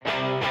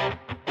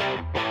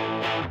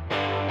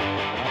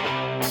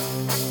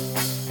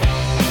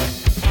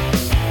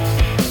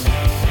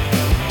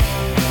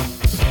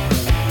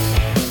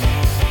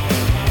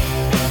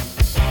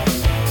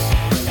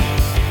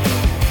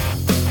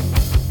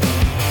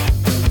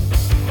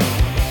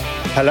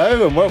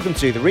Hello and welcome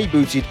to the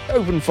rebooted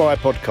Open Fire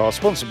podcast,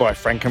 sponsored by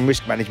Frankham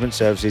Risk Management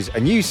Services, a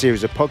new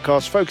series of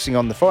podcasts focusing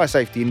on the fire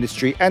safety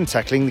industry and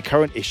tackling the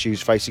current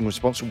issues facing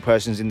responsible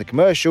persons in the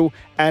commercial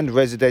and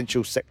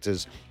residential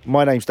sectors.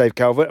 My name's Dave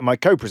Calvert and my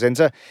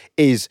co-presenter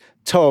is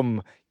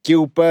Tom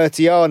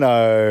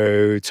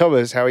Gilbertiano.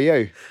 Thomas, how are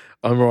you?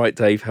 I'm all right,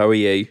 Dave. How are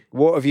you?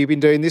 What have you been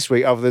doing this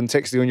week other than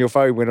texting on your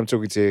phone when I'm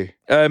talking to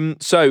you?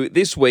 So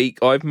this week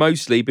I've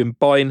mostly been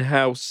buying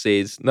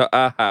houses, not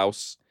a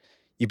house.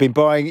 You've been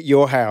buying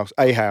your house,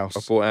 a house.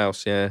 I bought a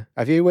house, yeah.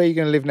 Have you? Where are you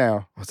going to live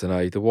now? I don't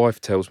know. The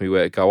wife tells me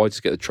where to go. I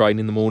just get the train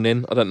in the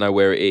morning. I don't know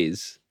where it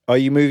is. Are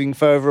you moving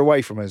further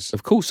away from us?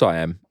 Of course I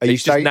am. Are you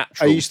It's just staying?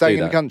 natural Are you staying to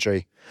do in the that.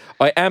 country?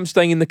 I am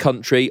staying in the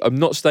country. I'm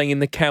not staying in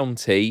the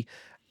county.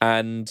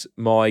 And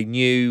my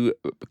new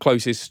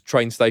closest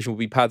train station will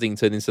be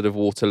Paddington instead of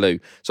Waterloo.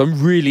 So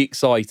I'm really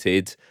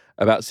excited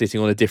about sitting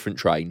on a different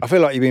train. I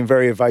feel like you've been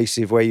very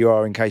evasive where you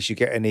are in case you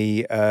get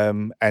any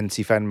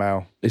anti-fan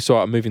mail. It's all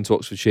right. I'm moving to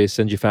Oxfordshire.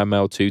 Send your fan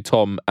mail to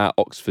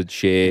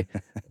tom@oxfordshire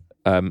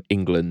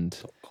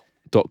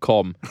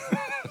england.com.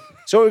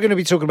 So what we're going to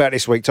be talking about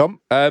this week, Tom?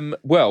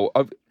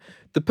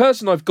 The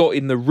person I've got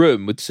in the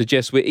room would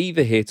suggest we're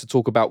either here to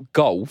talk about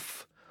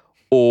golf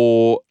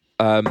or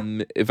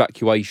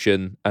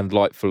evacuation and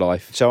Light for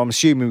Life. So I'm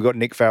assuming we've got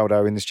Nick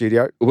Faldo in the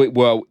studio.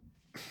 Well,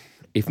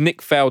 if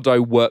Nick Faldo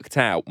worked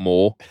out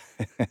more,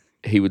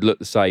 he would look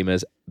the same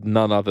as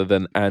none other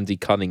than Andy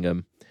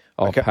Cunningham,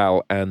 our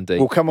pal Andy.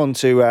 We'll come on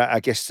to our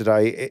guest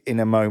today in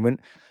a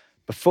moment.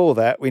 Before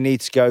that, we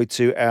need to go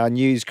to our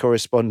news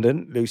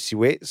correspondent, Lucy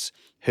Witts,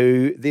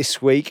 who this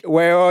week...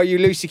 Where are you,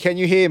 Lucy? Can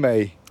you hear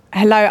me?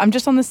 Hello, I'm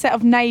just on the set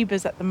of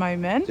Neighbours at the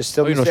moment. Just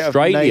on in the set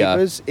Australia. of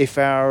Neighbours. If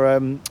our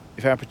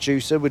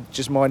producer would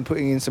just mind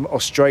putting in some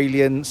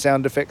Australian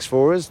sound effects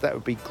for us, that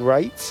would be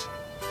great.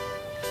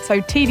 So,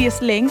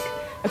 tedious link.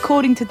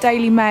 According to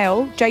Daily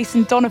Mail,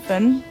 Jason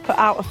Donovan put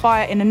out a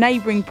fire in a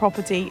neighbouring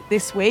property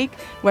this week,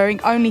 wearing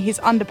only his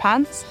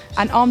underpants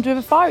and armed with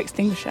a fire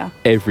extinguisher.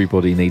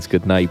 Everybody needs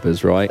good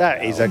neighbours, right?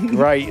 That is a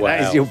great... Wow.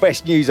 That is your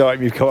best news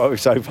item you've come up with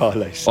so far,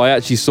 Lucy. I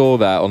actually saw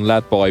that on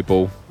Lad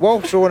Bible.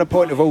 Whilst we're on a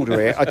point of order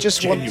here, I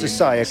just want to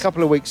say a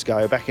couple of weeks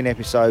ago, back in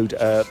episode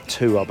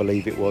 2, I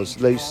believe it was,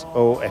 Luce,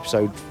 or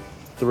episode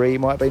 3 it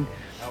might have been,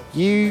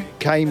 you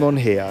came on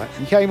here,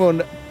 you came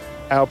on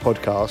our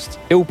podcast,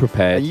 Ill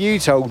prepared. and you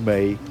told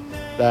me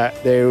that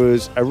there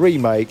was a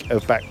remake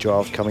of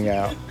Backdraft coming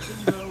out.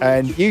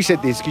 And you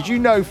said this because you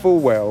know full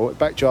well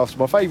Backdraft's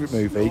my favourite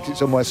movie because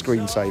it's on my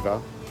screensaver.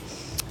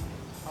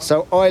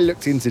 So I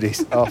looked into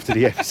this after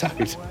the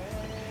episode.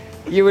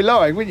 You were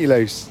lying, weren't you,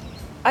 Luce?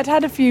 I'd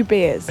had a few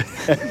beers.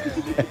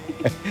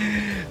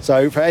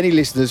 So for any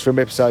listeners from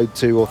episode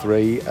 2 or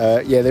 3,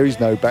 there is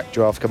no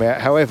Backdraft coming out.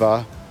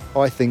 However,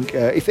 I think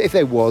if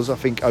there was, I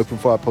think Open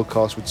Fire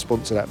Podcast would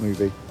sponsor that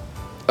movie.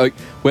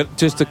 Well,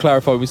 just to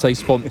clarify, when we say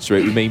sponsor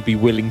it, we mean be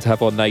willing to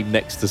have our name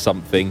next to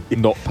something,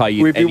 not pay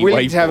it We'd be anyway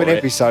willing to have for an it.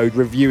 episode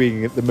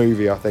reviewing the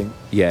movie, I think.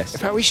 Yes.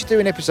 In fact, we should do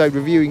an episode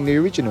reviewing the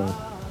original,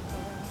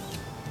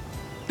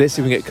 Let's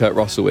see if we can get Kurt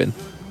Russell in.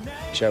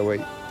 shall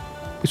we?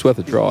 It's worth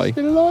a try.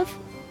 Still alive?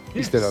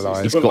 He's still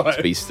alive. He's got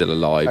to be still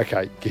alive.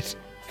 Okay, good.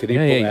 Could he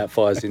Yeah, put yeah. out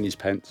fires in his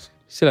pants?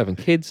 Still having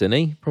kids, isn't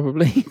he?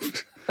 Probably.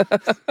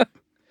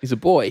 He's a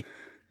boy.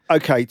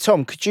 Okay,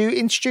 Tom, could you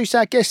introduce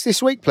our guest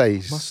this week,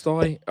 please? Must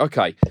I?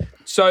 Okay.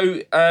 So,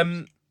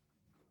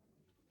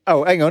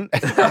 Oh, hang on.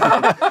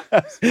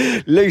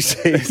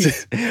 Lucy.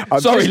 I'm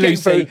Sorry, just getting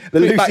Lucy.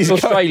 through We're back to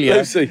Australia.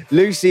 Lucy.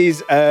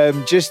 Lucy's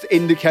just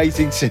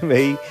indicating to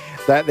me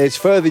that there's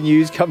further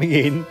news coming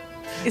in.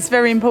 It's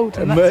very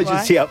important, that's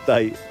Emergency why.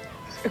 update.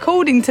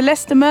 According to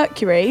Leicester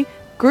Mercury,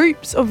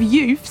 groups of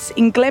youths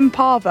in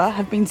Glenparva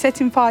have been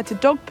setting fire to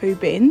dog poo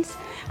bins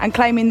and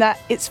claiming that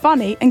it's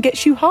funny and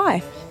gets you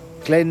high.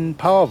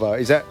 Glenparva,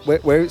 is that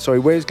where's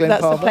Glenparva?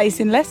 That's the place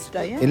in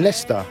Leicester, yeah? In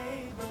Leicester.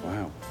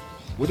 Wow.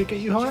 Would it get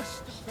you high?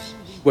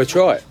 We'll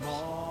try it.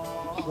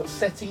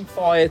 Setting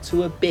fire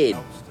to a bin.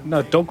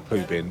 No, dog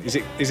poo bin. Is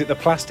it the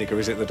plastic or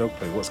is it the dog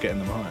poo? What's getting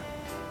them high?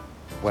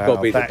 Wow,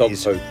 gotta be the that dog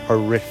is poo.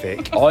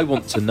 horrific. I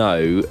want to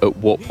know at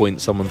what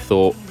point someone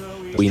thought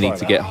we try need to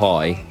that. get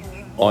high.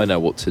 I know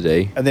what to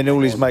do. And then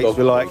all his mates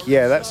were like,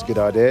 yeah, that's a good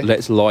idea.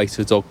 Let's light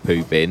a dog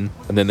poo bin.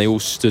 And then they all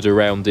stood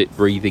around it,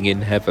 breathing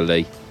in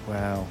heavily.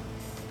 Wow.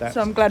 That's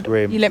So I'm glad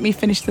grim. you let me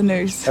finish the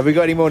news. Have we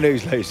got any more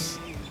news, Luce?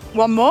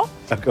 One more.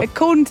 Okay.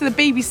 According to the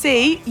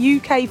BBC,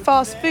 UK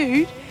fast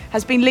food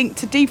has been linked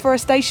to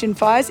deforestation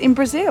fires in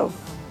Brazil.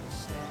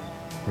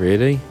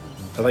 Really?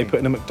 Are they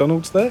putting a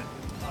McDonald's there?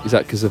 Is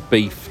that because of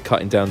beef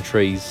cutting down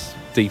trees,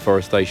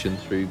 deforestation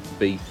through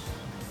beef?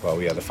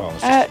 Well, yeah, the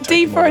farmers. just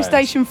taking more land.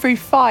 Deforestation through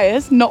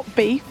fires, not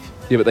beef.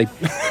 Yeah,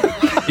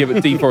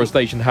 but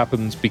deforestation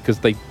happens because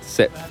they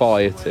set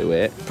fire to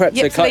it. Perhaps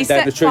Yep, they're so cutting they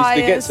down the set trees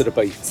to get fires. to the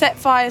beef. Set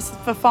fires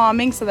for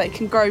farming so they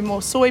can grow more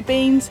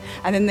soybeans,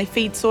 and then they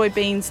feed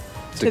soybeans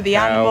to the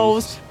cows.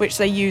 animals, which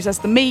they use as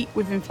the meat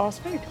within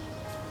fast food.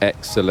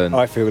 Excellent.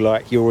 I feel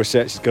like your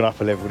research has gone up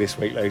a level this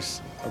week,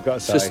 Luce. I've got to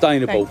say.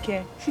 Sustainable.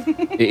 Thank you.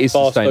 It is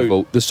Fast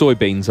sustainable. The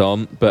soybeans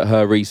aren't, but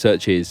her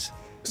research is.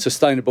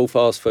 Sustainable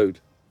fast food.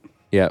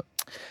 Yeah.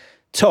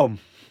 Tom,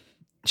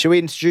 shall we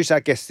introduce our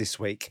guest this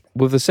week?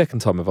 Well, the second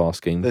time of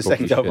asking. The probably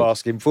second time of should.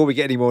 asking, before we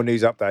get any more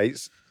news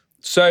updates.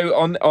 So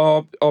on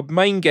our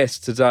main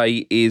guest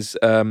today is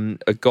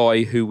a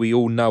guy who we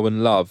all know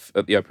and love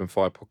at the Open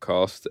Fire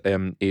podcast,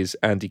 is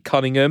Andy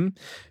Cunningham,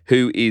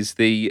 who is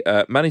the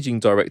managing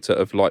director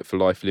of Light for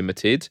Life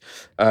Limited,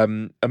 a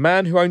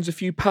man who owns a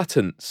few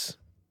patents.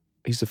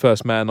 He's the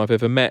first man I've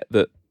ever met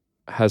that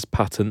has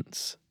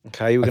patents.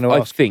 Okay, we're going to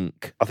ask.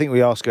 I think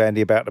we ask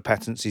Andy about the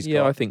patents he's got.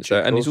 Yeah, I think so.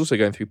 And he's also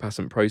going through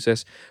patent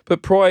process.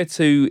 But prior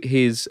to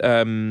his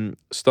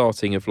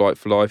starting of Light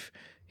for Life,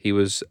 he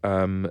was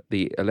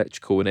the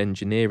electrical and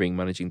engineering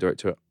managing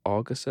director at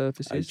AGA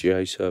Services.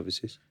 AGA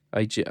Services.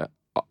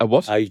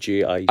 What?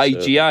 AGA.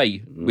 AGA,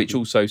 which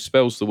also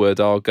spells the word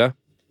AGA.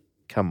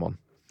 Come on.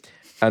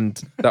 And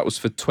that was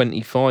for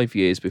 25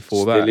 years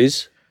before that. Still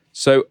is.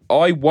 So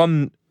I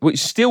won, which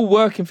still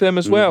working for them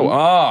as well.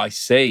 I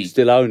see.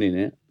 Still owning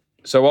it.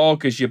 So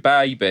AGA's your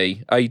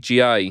baby,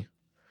 AGA,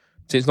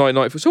 since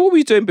 1994. So what were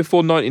you doing before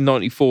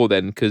 1994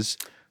 then? Because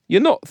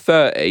you're not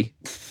 30.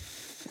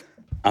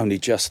 Only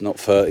just not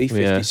 30,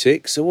 56.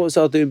 Yeah. So what was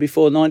I doing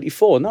before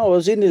 94? No, I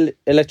was in the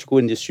electrical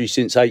industry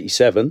since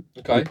 87.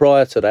 Okay. And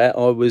prior to that,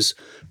 I was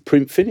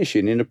print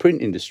finishing in the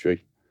print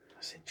industry.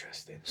 That's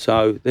interesting.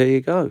 So there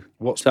you go.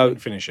 What's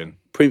print finishing?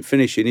 Print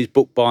finishing is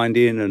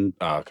bookbinding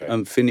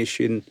and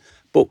finishing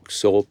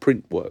books or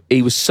print work.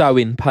 He was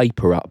sewing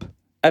paper up.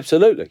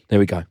 Absolutely. There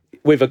we go.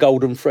 With a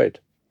golden thread.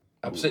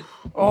 Absolutely.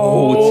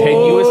 Oh,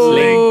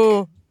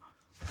 tenuous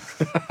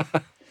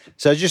link.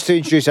 So just to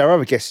introduce our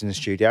other guests in the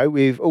studio,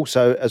 we've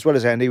also, as well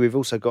as Andy, we've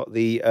also got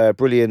the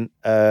brilliant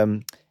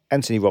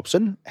Anthony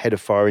Robson, Head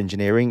of Fire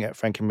Engineering at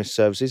Frank & Risk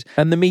Services.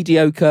 And the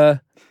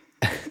mediocre...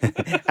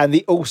 and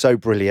the also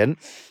brilliant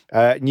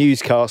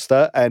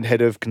newscaster and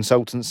Head of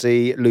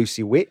Consultancy,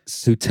 Lucy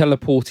Witts. Who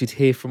teleported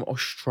here from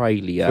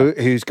Australia.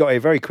 Who's got here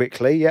very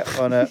quickly,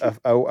 on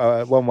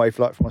a one-way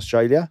flight from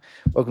Australia.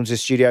 Welcome to the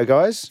studio,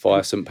 guys.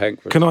 Via St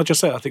Pancras. Can I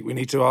just say, I think we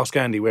need to ask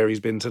Andy where he's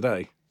been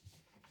today.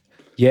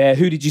 Yeah,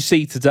 who did you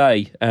see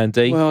today,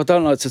 Andy? Well, I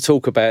don't like to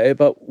talk about it,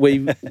 but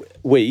we,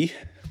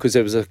 because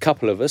there was a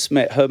couple of us,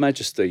 met Her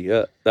Majesty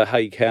at the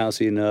Hague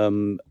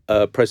Housing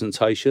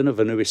presentation of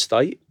a new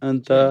estate,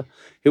 and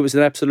it was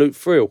an absolute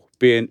thrill.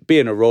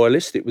 Being a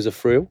royalist, it was a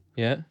thrill.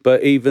 Yeah.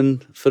 But even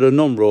for the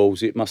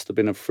non-royals, it must have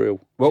been a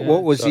thrill.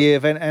 What was the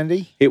event,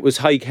 Andy? It was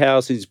Hague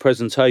Housing's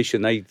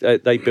presentation.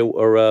 They built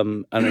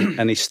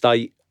an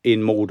estate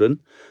in Malden.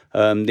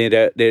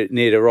 Near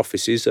their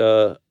offices,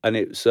 and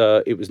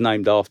it was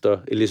named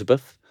after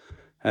Elizabeth,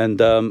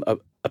 and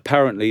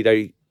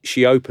apparently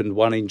she opened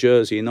one in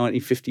Jersey in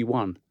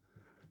 1951.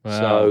 Wow.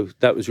 So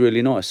that was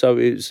really nice. So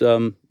it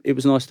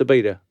was nice to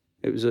be there.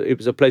 It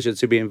was a pleasure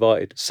to be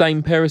invited.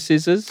 Same pair of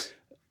scissors,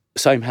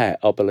 same hat,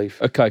 I believe.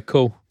 Okay,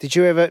 cool. Did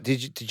you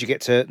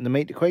get to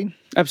meet the Queen?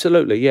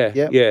 Absolutely, yeah.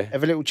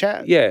 Have a little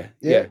chat. Yeah.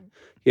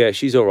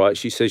 She's all right.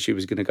 She says she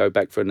was going to go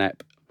back for a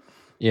nap.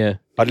 Yeah.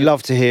 I'd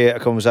love to hear a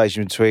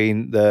conversation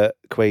between the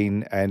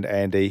Queen and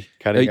Andy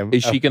Cunningham.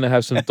 Is she going to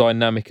have some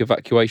dynamic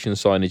evacuation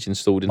signage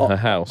installed in her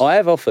house? I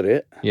have offered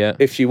it. Yeah.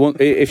 If she wants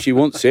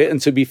it,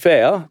 and to be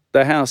fair,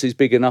 the house is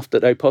big enough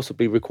that they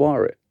possibly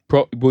require it.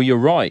 Well, you're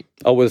right.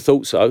 I would have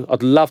thought so.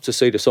 I'd love to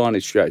see the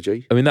signage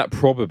strategy. I mean, that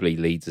probably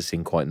leads us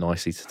in quite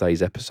nicely to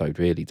today's episode,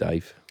 really,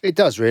 Dave. It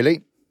does,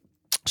 really.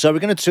 So we're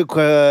going to talk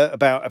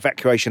about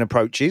evacuation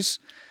approaches,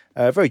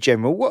 very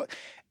general.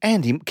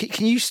 Andy,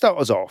 can you start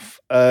us off?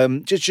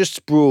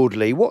 Just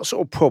broadly, what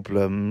sort of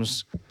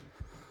problems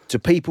do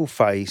people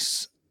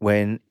face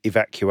when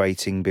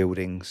evacuating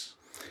buildings?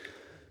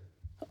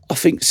 I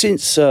think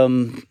since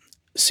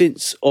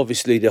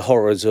obviously the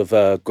horrors of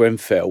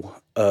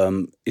Grenfell,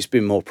 it's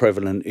been more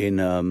prevalent in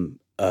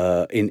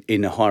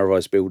the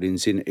high-rise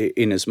buildings.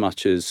 In as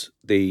much as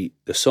the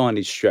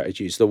signage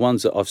strategies, the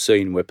ones that I've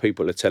seen where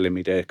people are telling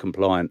me they're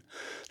compliant,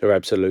 they're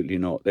absolutely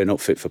not. They're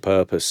not fit for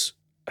purpose.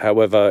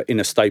 However, in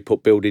a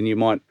stay-put building,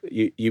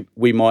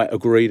 we might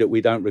agree that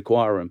we don't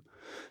require them.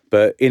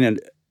 But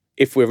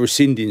if we're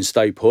rescinding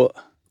stay-put,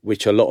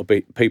 which a lot of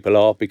people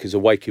are because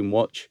of Waking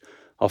Watch,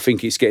 I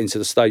think it's getting to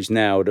the stage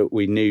now that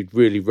we need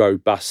really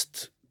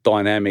robust,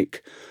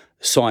 dynamic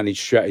signage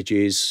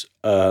strategies,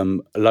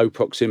 low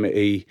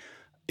proximity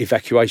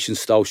evacuation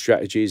style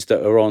strategies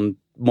that are on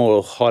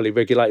more highly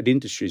regulated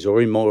industries or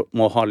in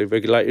more highly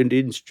regulated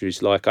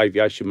industries like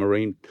aviation,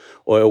 marine,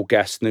 oil,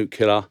 gas,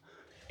 nuclear.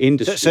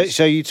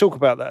 So you talk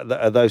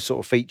about those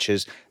sort of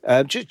features.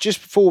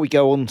 Just before we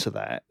go on to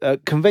that,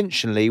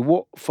 conventionally,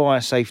 what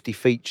fire safety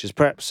features,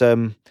 perhaps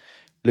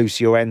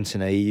Lucy or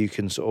Anthony, you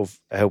can sort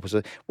of help us.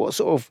 What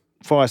sort of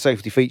fire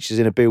safety features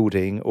in a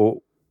building,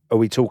 or are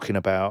we talking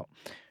about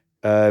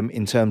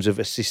in terms of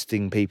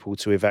assisting people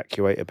to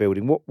evacuate a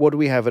building? What do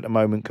we have at the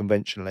moment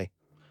conventionally?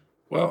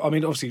 Well, I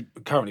mean, obviously,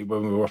 currently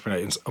when we're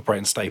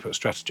operating stay-put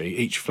strategy,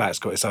 each flat's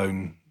got its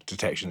own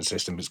detection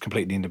system. It's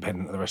completely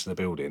independent of the rest of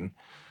the building.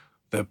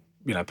 The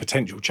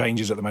potential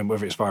changes at the moment,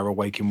 whether it's via a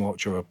Waking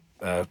Watch or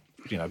a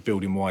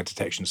building-wide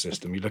detection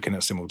system, you're looking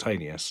at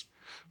simultaneous.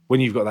 When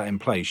you've got that in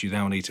place, you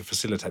now need to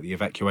facilitate the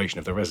evacuation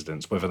of the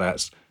residents, whether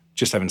that's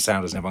just having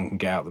sounders and everyone can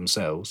get out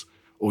themselves,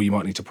 or you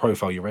might need to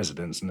profile your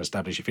residents and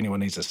establish if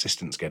anyone needs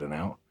assistance getting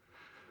out.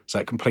 So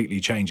it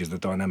completely changes the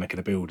dynamic of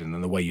the building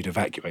and the way you'd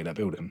evacuate that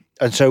building.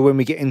 And so when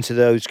we get into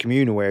those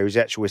communal areas,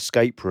 actual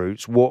escape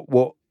routes,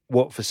 what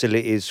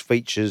facilities,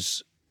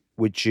 features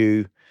would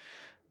you,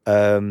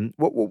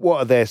 what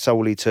are there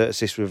solely to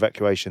assist with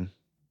evacuation?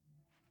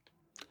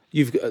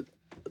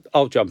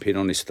 I'll jump in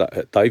on this,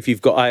 Dave.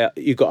 You've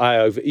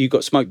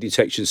got smoke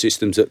detection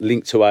systems that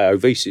link to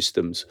AOV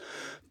systems,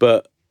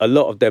 but a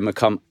lot of them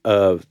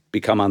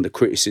become under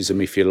criticism,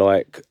 if you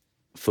like,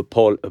 for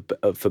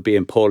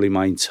being poorly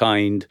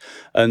maintained,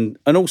 and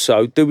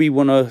also, do we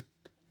want to?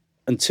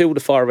 Until the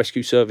fire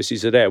rescue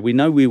services are there, we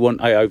know we want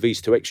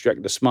AOVs to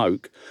extract the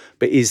smoke,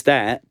 but is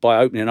that, by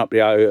opening up the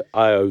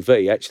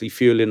AOV, actually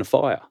fueling a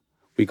fire?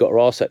 We've got to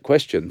ask that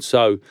question.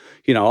 So,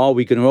 are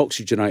we going to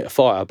oxygenate a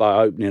fire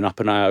by opening up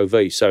an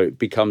AOV? So it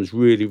becomes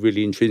really,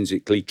 really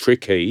intrinsically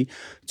tricky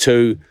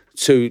to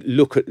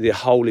look at the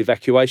whole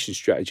evacuation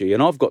strategy.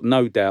 And I've got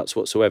no doubts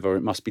whatsoever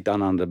it must be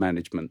done under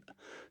management.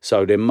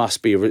 So there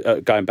must be,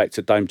 going back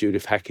to Dame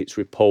Judith Hackett's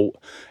report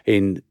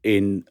in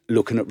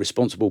looking at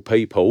responsible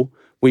people,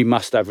 we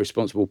must have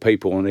responsible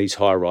people on these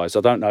high-rise.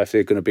 I don't know if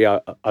they're going to be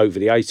over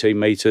the 18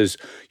 metres.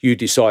 You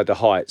decide the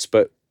heights.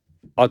 But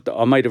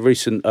I made a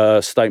recent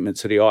statement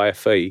to the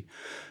IFE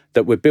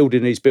that we're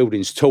building these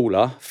buildings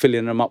taller,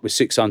 filling them up with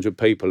 600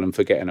 people and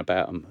forgetting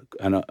about them.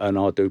 And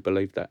I do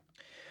believe that.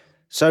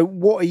 So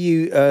what are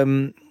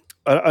you...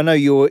 I know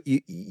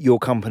your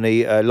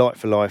company, Light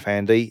for Life,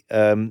 Andy,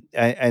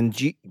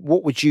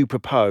 what would you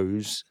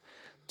propose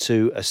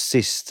to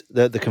assist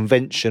the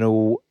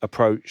conventional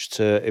approach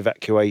to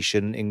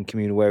evacuation in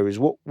communal areas?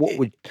 What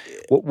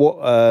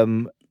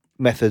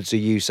methods are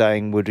you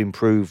saying would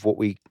improve what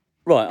we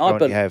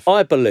currently have?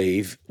 I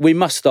believe we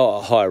must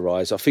start at high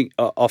rise. I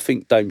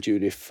think Dame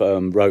Judith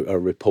wrote a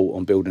report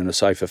on building a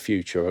safer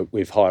future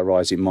with high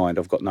rise in mind.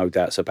 I've got no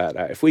doubts about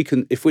that. If we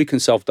can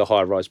solve the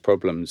high rise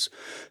problems,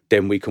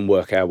 then we can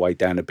work our way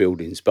down the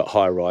buildings. But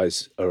high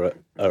rise are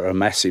a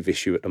massive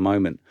issue at the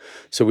moment.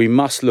 So we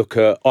must look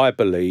at, I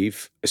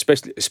believe,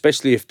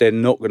 especially if they're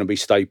not going to be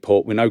stay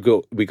put. We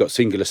know we got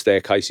singular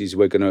staircases.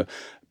 We're going to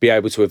be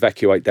able to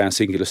evacuate down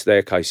singular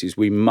staircases.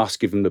 We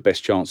must give them the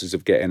best chances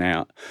of getting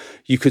out.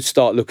 You could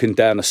start looking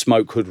down the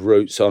smoke hood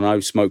routes. I know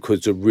smoke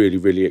hoods are really,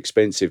 really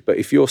expensive, but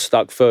if you're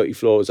stuck 30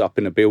 floors up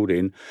in a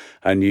building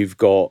and you've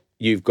got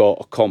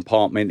a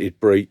compartmented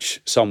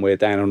breach somewhere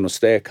down on the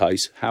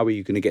staircase, how are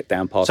you going to get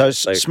down past the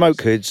staircase?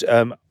 Smoke hoods,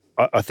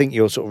 I think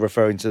you're sort of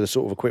referring to the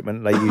sort of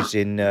equipment they use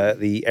in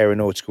the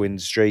aeronautical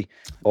industry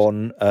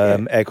on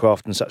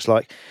aircraft and such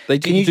like. They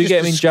do get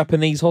them in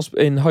Japanese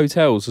in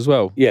hotels as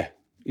well. Yeah.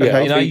 Yeah,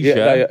 okay. In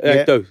Asia,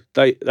 they do.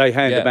 They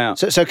hand them out.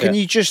 So can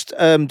you just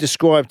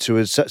describe to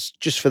us,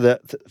 just for the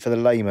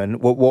layman,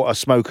 what a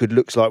smoke hood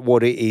looks like,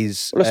 what it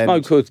is? Well,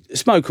 a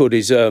smoke hood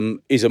is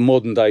a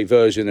modern day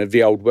version of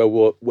the old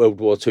World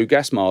War II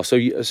gas mask.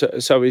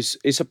 So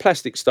it's a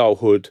plastic style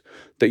hood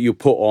that you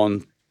put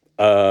on.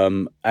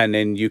 And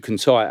then you can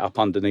tie it up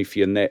underneath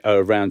your neck,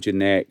 around your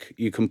neck.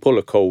 You can pull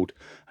a cord,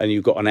 and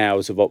you've got an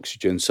hours of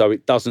oxygen, so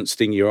it doesn't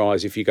sting your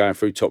eyes if you're going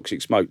through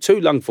toxic smoke. 2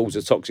 lungfuls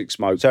of toxic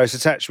smoke. So it's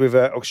attached with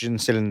an oxygen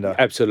cylinder.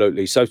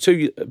 Absolutely. So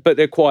but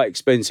they're quite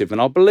expensive, and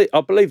I believe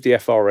the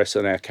FRS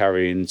are now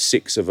carrying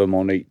 6 of them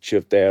on each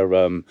of their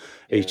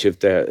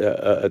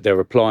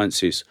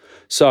appliances.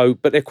 So,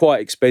 but they're quite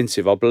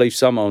expensive. I believe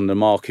some on the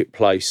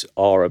marketplace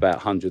are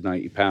about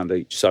 £180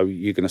 each. So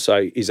you're going to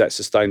say, is that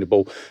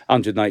sustainable?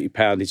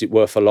 £180, is it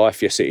worth a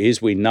life? Yes, it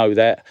is. We know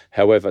that.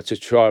 However, to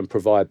try and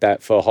provide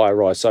that for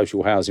high-rise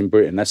social housing in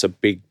Britain, that's a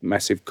big,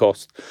 massive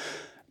cost.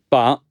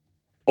 But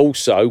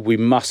also, we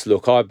must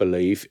look, I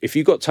believe, if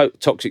you've got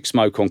toxic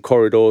smoke on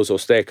corridors or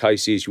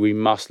staircases, we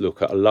must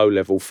look at a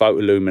low-level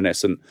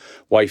photoluminescent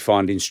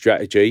wayfinding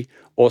strategy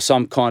or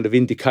some kind of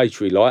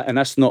indicatory light. And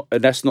that's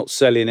not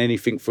selling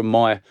anything from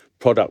my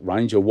product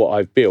range or what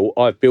I've built.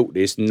 I've built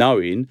this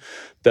knowing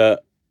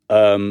that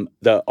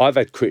that I've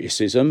had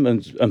criticism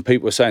and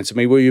people are saying to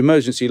me, well, your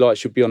emergency light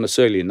should be on the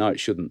ceiling. No,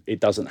 it shouldn't. It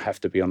doesn't have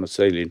to be on the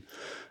ceiling.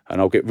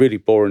 And I'll get really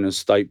boring and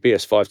state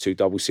BS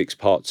 5266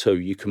 Part 2.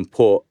 You can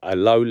put a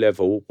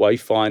low-level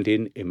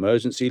wayfinding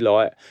emergency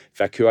light,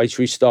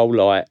 evacuatory style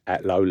light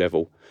at low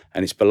level,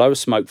 and it's below a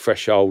smoke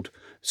threshold.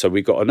 So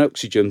we've got an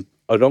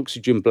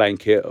oxygen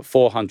blanket at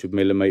 400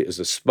 millimetres.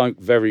 The smoke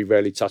very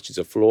rarely touches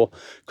the floor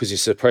because it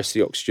suppresses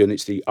the oxygen.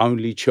 It's the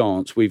only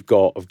chance we've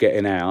got of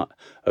getting out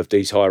of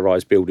these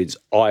high-rise buildings,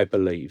 I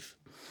believe.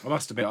 I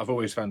must admit, I've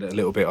always found it a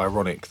little bit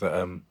ironic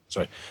that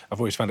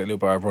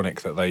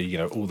they,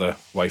 all the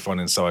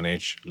wayfinding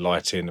signage,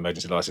 lighting,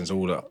 emergency lighting is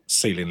all at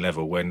ceiling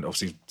level when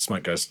obviously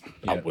smoke goes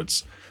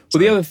upwards. Well,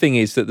 the other thing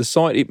is that the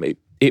site,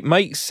 it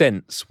makes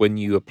sense when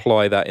you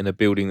apply that in a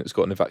building that's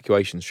got an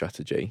evacuation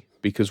strategy,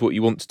 because what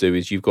you want to do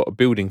is you've got a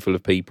building full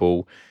of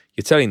people,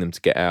 you're telling them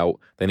to get out,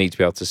 they need to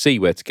be able to see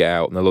where to get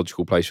out, and a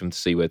logical place for them to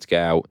see where to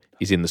get out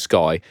is in the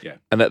sky. Yeah.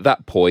 And at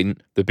that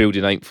point, the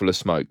building ain't full of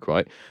smoke,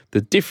 right?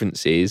 The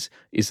difference is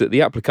that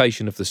the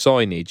application of the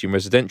signage in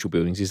residential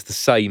buildings is the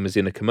same as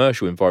in a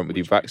commercial environment with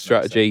your VAC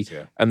strategy. sense,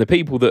 yeah. And the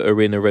people that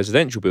are in a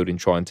residential building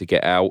trying to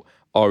get out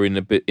are in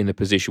a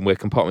position where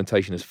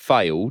compartmentation has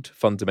failed.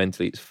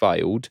 Fundamentally, it's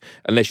failed,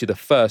 unless you're the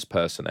first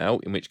person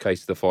out, in which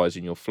case the fire's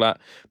in your flat.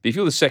 But if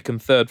you're the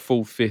second, third,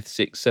 fourth, fifth,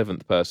 sixth,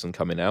 seventh person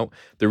coming out,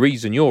 the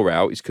reason you're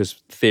out is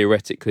because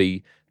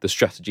theoretically the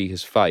strategy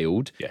has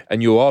failed,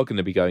 and you are going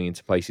to be going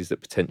into places that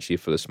potentially are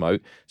full of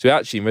smoke. So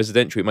actually, in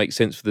residential, it makes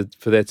sense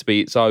for there to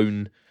be its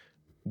own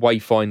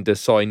wayfinder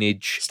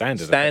signage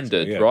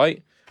standard,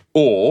 right?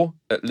 Or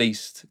at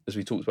least, as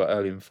we talked about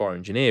earlier in fire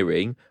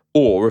engineering,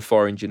 or a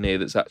fire engineer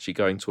that's actually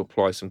going to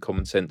apply some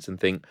common sense and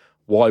think,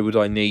 why would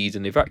I need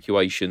an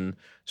evacuation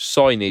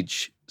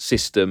signage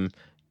system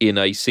in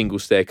a single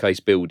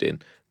staircase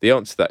building? The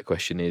answer to that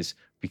question is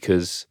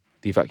because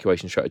the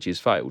evacuation strategy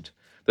has failed.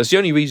 That's the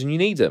only reason you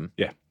need them.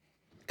 Yeah.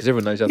 Because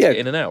everyone knows how to get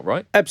in and out,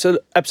 right?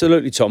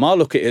 Absolutely, Tom. I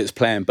look at it as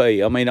plan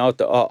B. I mean, I've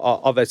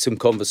had some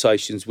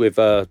conversations with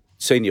a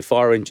senior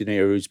fire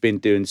engineer who's been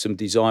doing some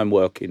design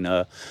work in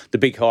the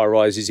big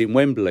high-rises in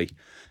Wembley.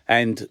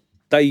 And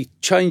they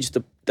changed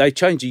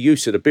the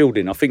use of the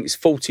building. I think it's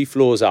 40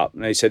 floors up,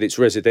 and they said it's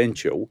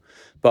residential.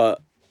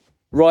 But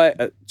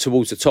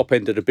towards the top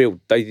end of the build,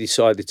 they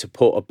decided to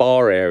put a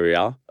bar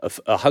area, a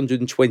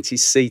 120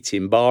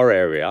 seating bar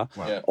area,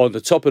 on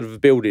the top of the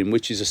building,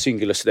 which is a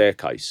singular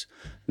staircase.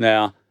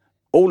 Now,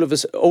 all of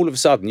a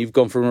sudden, you've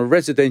gone from a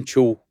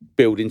residential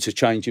building to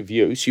change of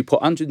use. You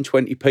put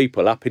 120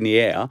 people up in the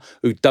air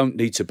who don't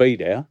need to be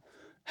there.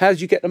 How do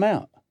you get them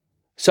out?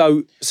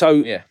 So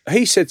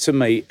he said to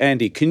me,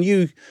 Andy, can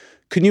you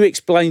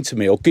explain to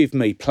me or give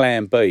me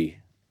plan B?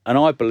 And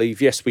I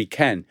believe, yes, we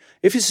can.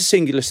 If it's a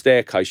singular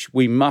staircase,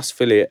 we must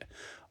fill it,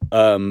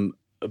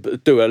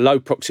 do a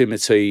low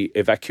proximity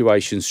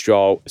evacuation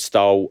style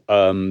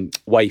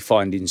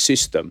wayfinding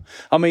system.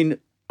 I mean,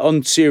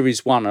 on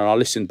Series 1, and I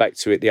listened back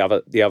to it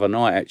the other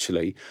night,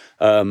 actually,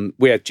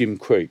 we had Jim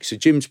Creek. So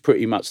Jim's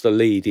pretty much the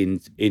lead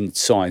in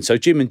science. So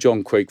Jim and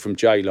John Creek from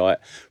J-Light,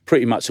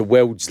 pretty much a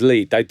world's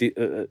lead. They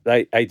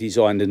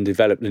designed and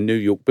developed the New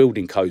York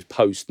Building Code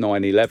post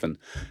 9/11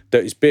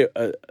 that is built,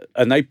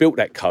 and they built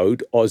that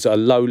code as a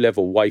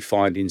low-level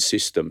wayfinding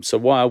system. So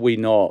why are we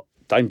not,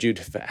 Dame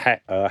Judith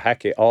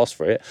Hackett asked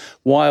for it,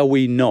 why are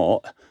we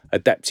not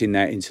adapting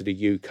that into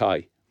the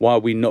UK? Why are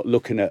we not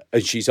looking at,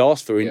 as she's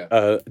asked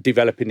for,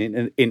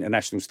 developing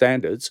international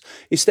standards?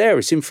 It's there,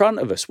 it's in front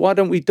of us. Why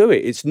don't we do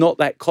it? It's not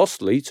that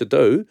costly to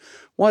do.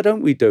 Why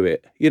don't we do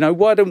it?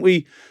 Why don't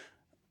we...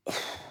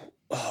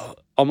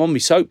 I'm on my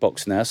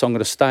soapbox now, so I'm going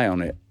to stay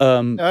on it.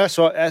 No, that's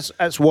right.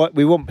 That's what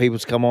we want people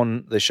to come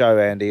on the show,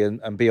 Andy,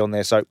 and be on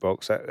their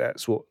soapbox.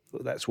 That's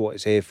what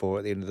it's here for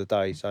at the end of the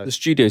day. So the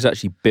studio is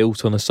actually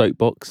built on a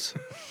soapbox.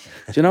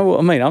 Do you know what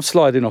I mean? I'm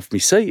sliding off my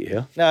seat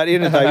here. No, at the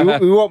end of the day,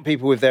 we want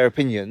people with their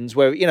opinions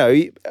where,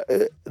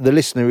 the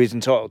listener is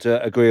entitled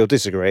to agree or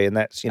disagree, and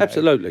that's,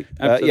 Absolutely.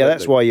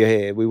 That's why you're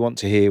here. We want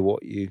to hear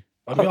what you...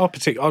 I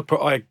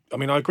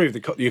mean, I agree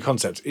with your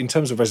concept. In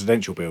terms of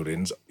residential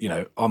buildings,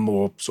 I'm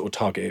more sort of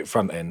target it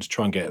front end,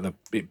 try and get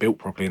it built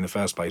properly in the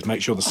first place,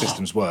 make sure the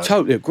systems work.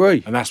 Totally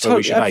agree. And that's where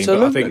we should aim.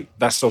 But I think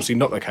that's obviously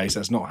not the case.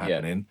 That's not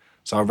happening.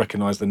 So I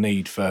recognise the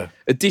need for...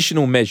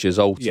 additional measures,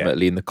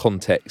 ultimately, in the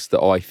context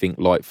that I think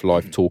Light for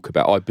Life talk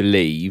about. I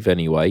believe,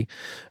 anyway,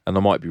 and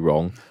I might be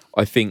wrong,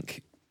 I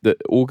think that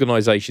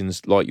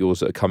organisations like yours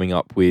that are coming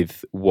up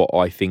with what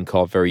I think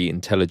are very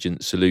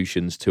intelligent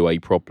solutions to a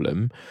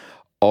problem,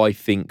 I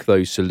think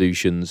those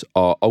solutions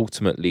are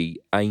ultimately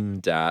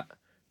aimed at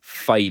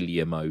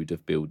failure mode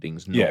of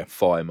buildings, not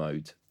fire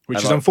mode.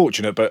 Which is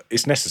unfortunate, but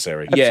it's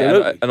necessary.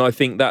 Yeah, and I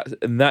think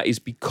that is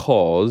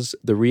because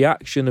the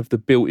reaction of the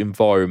built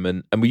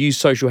environment, and we use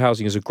social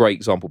housing as a great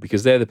example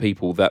because they're the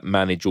people that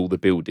manage all the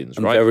buildings,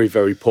 and right? Very,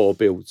 very poor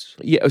builds.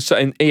 Yeah,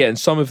 and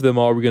some of them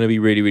are going to be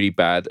really, really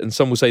bad, and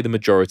some will say the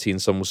majority,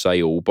 and some will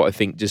say all. But I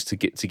think just to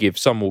give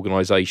some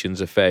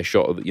organisations a fair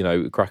shot,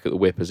 a crack at the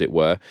whip, as it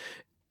were.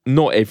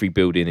 Not every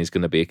building is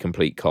going to be a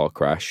complete car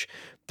crash.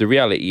 The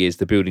reality is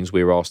the buildings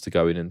we're asked to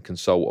go in and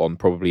consult on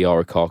probably are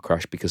a car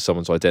crash because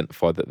someone's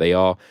identified that they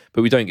are,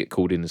 but we don't get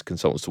called in as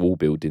consultants to all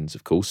buildings,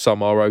 of course.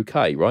 Some are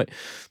okay, right?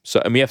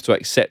 And we have to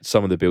accept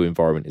some of the built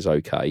environment is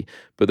okay.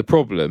 But the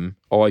problem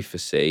I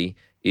foresee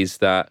is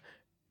that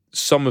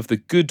some of the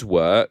good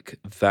work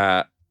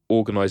that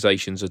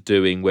organisations are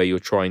doing where you're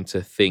trying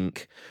to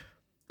think,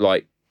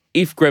 like,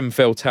 if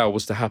Grenfell Tower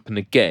was to happen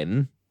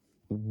again,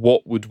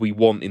 what would we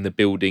want in the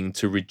building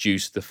to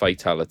reduce the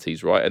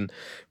fatalities, right? And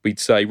we'd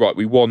say, right,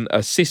 we want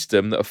a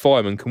system that a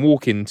fireman can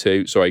walk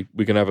into. Sorry,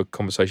 we're going to have a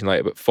conversation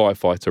later, but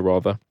firefighter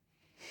rather.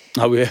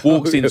 Oh yeah,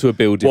 walks into a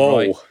building, Whoa.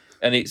 right?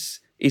 And it's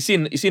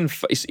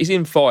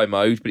in fire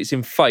mode, but it's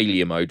in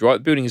failure mode, right?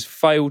 The building has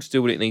failed to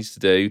do what it needs to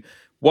do.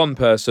 One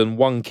person,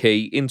 one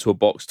key, into a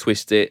box,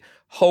 twist it.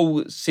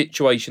 Whole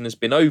situation has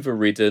been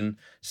overridden.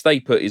 Stay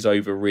put is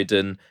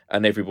overridden,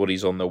 and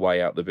everybody's on their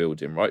way out the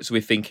building, right? So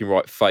we're thinking,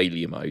 right,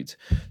 failure mode.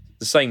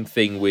 The same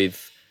thing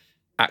with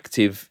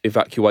active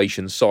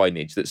evacuation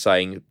signage that's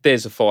saying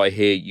there's a fire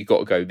here, you got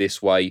to go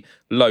this way,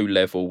 low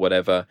level,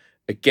 whatever.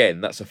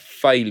 Again, that's a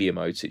failure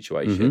mode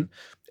situation. Mm-hmm.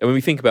 And when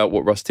we think about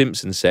what Russ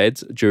Timpson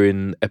said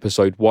during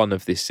episode 1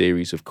 of this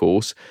series, of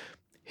course,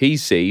 he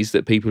sees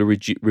that people are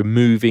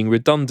removing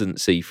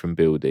redundancy from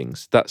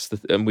buildings.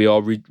 And we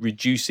are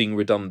reducing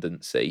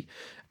redundancy.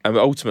 And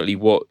ultimately,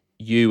 what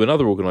you and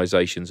other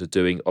organisations are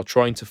doing are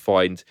trying to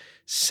find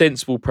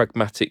sensible,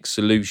 pragmatic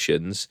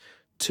solutions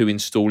to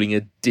installing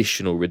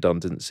additional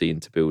redundancy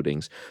into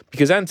buildings.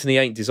 Because Anthony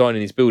ain't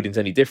designing his buildings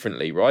any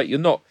differently, right? You're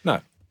not.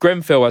 No.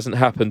 Grenfell hasn't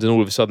happened and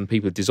all of a sudden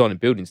people are designing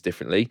buildings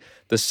differently.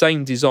 The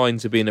same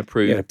designs are being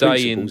approved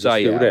day in,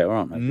 day out. There,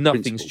 aren't they?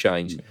 Nothing's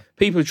changed.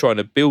 People are trying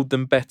to build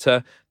them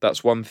better.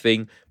 That's one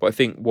thing. But I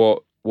think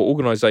what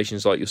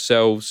organisations like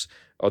yourselves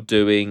are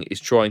doing is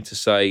trying to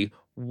say,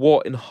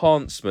 what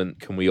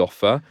enhancement can we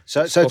offer?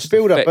 So to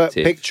build up a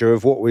picture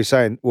of what we're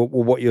saying,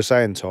 what you're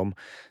saying, Tom.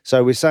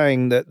 So we're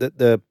saying that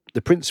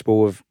the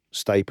principle of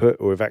stay put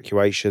or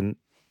evacuation,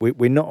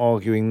 we're not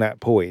arguing that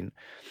point.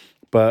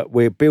 But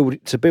we're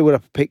to build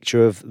up a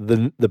picture of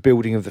the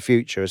building of the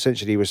future.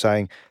 Essentially, we're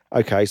saying,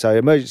 okay, so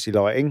emergency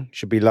lighting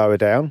should be lower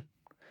down.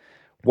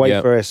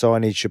 Wayfarer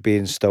signage should be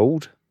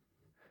installed.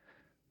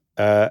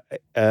 An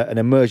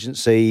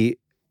emergency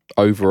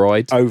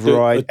override,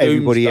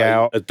 everybody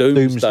out. A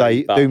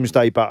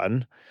doomsday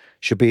button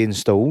should be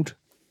installed.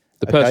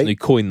 The person who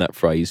coined that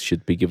phrase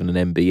should be given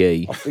an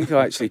MBE. I think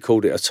I actually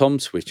called it a Tom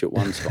switch at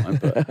one time.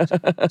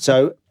 But...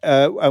 So,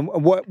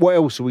 what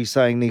else are we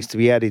saying needs to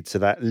be added to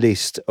that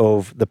list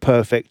of the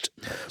perfect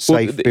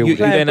safe building? You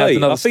then add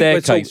another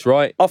staircase,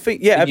 right? I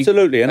think,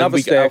 absolutely. Another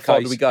staircase. How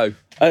far do we go?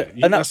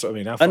 That's what I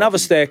mean. Another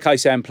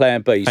staircase and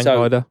plan B.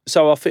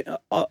 So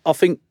I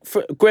think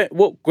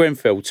what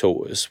Grenfell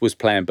taught us was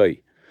plan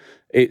B.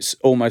 It's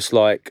almost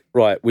like,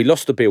 right, we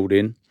lost the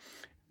building.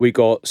 We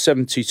got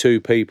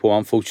 72 people,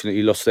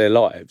 unfortunately, lost their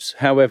lives.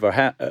 However,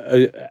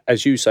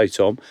 as you say,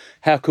 Tom,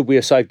 how could we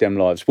have saved them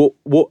lives?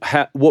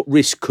 What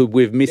risk could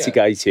we have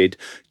mitigated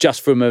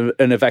just from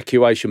an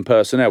evacuation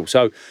personnel?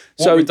 So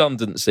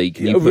redundancy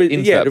can you put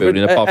into that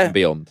building above and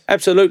beyond?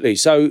 Absolutely.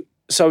 So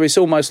it's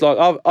almost like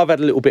I've had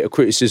a little bit of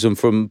criticism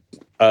from,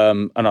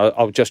 and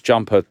I'll just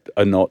jump a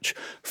notch,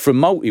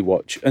 from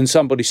Multiwatch. And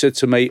somebody said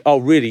to me, oh,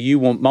 really, you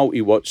want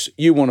Multiwatch?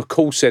 You want a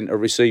call centre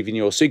receiving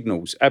your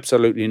signals?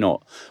 Absolutely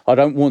not. I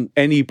don't want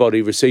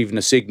anybody receiving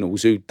the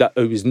signals who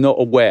is not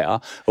aware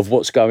of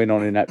what's going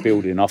on in that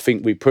building. I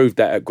think we proved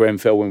that at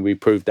Grenfell and we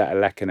proved that at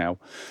Lakanal.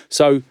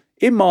 So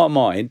in my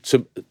mind,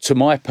 to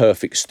my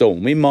perfect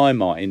storm, in my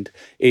mind,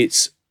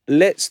 it's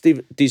let's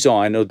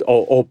design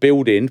or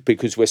build in,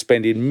 because we're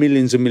spending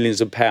millions and millions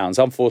of pounds,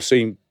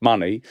 unforeseen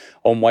money,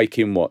 on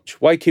Wake-in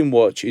Watch. Wake-in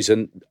Watch is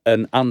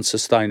an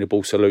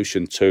unsustainable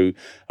solution to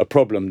a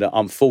problem that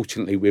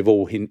unfortunately we've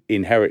all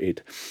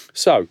inherited.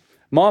 So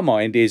my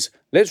mind is,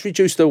 let's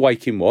reduce the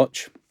Wake-in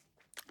Watch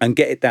and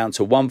get it down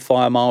to 1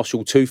 fire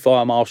marshal, 2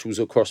 fire marshals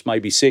across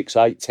maybe 6,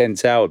 8, 10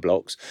 tower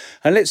blocks,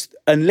 and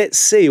let's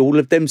see all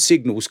of them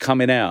signals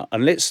coming out,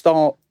 and let's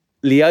start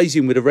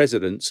liaising with the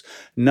residents,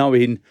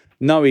 knowing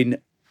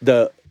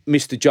that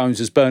Mr. Jones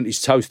has burnt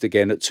his toast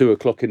again at 2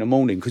 o'clock in the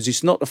morning, because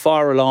it's not the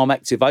fire alarm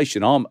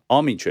activation I'm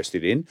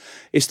interested in,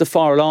 it's the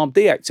fire alarm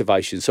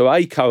deactivation. So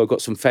ACO have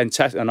got some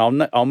fantastic, and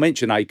I'll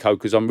mention ACO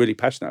because I'm really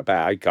passionate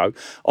about ACO.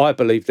 I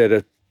believe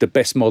they're the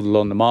best model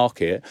on the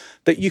market,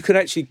 that you can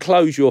actually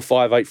close your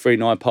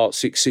 5839 Part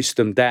 6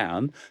 system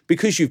down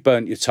because you've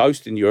burnt your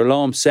toast and your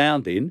alarm's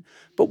sounding.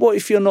 But what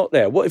if you're not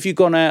there? What if you've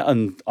gone out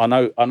and I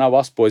know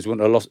us boys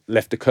wouldn't have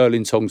left the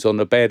curling tongs on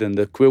the bed and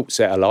the quilt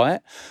set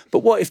alight. But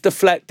what if the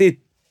flat did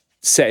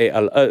set it?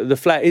 The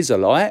flat is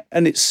alight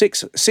and it's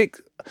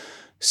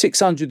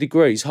 600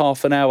 degrees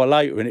half an hour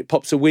later, and it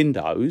pops the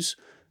windows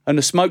and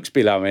the smoke's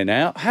billowing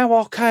out. How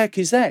archaic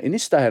is that in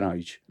this day and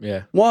age?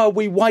 Yeah. Why are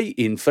we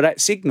waiting for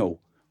that signal?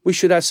 We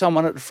should have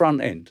someone at the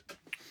front end.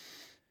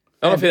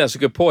 I think that's a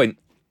good point.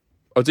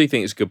 I do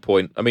think it's a good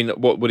point. I mean,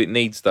 what it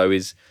needs, though,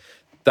 is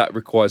that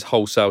requires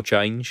wholesale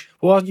change.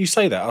 Well, you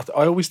say that.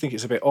 I always think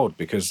it's a bit odd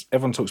because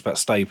everyone talks about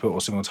stay put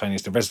or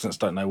simultaneous. The residents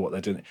don't know what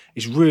they're doing.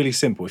 It's really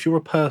simple. If you're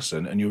a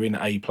person and you're in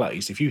a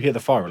place, if you hear the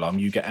fire alarm,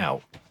 you get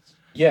out.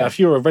 Yeah. Now, if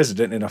you're a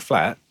resident in a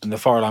flat and the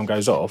fire alarm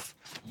goes off,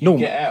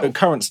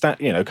 current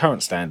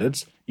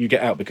standards, you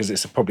get out because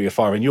it's probably a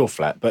fire in your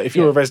flat. But if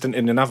you're a resident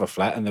in another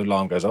flat and the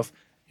alarm goes off,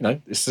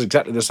 it's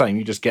exactly the same.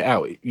 You just get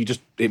out.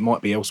 It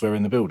might be elsewhere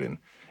in the building.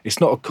 It's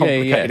not a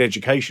complicated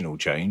educational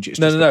change. It's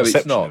just a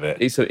perception of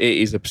it. It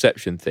is a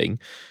perception thing.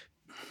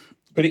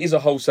 But it is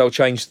a wholesale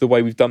change to the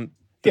way we've done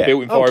the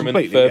built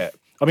environment for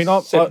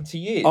 70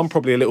 years. I'm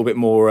probably a little bit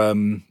more...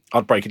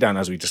 I'd break it down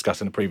as we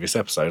discussed in the previous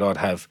episode. I'd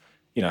have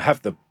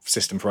the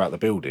system throughout the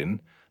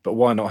building, but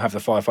why not have the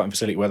firefighting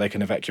facility where they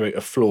can evacuate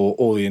a floor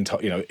or the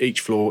entire,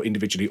 each floor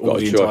individually or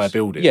the entire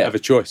building? Yeah, have a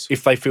choice.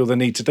 If they feel the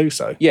need to do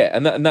so. Yeah,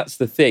 and that's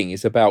the thing.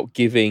 It's about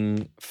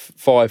giving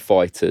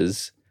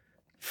firefighters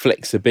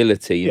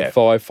flexibility in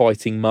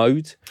firefighting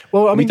mode.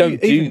 Well, I mean, we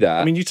don't do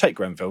that. I mean, you take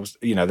Grenfell's,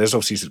 there's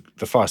obviously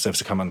the fire service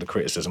to come under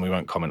criticism. We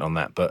won't comment on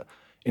that, but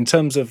In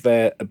terms of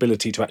their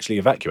ability to actually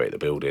evacuate the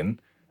building,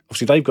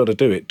 obviously they've got to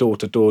do it door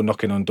to door,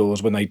 knocking on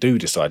doors when they do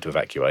decide to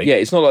evacuate. Yeah,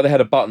 it's not like they had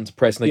a button to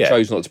press and they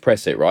chose not to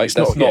press it, right?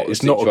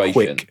 It's not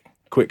a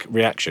quick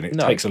reaction. It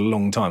takes a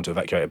long time to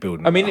evacuate a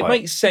building. I mean, it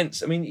makes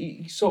sense. I mean,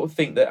 you sort of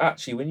think that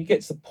actually when you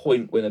get to the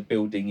point when a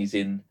building is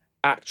in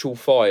actual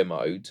fire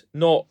mode,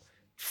 not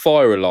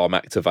fire alarm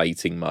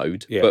activating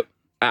mode, but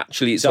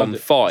actually it's on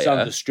fire. It's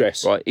under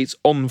stress. Right, it's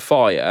on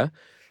fire.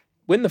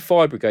 When the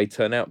fire brigade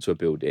turn out to a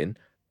building,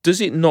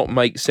 does it not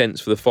make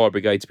sense for the fire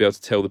brigade to be able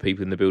to tell the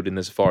people in the building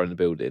there's a fire in the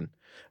building?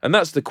 And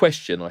that's the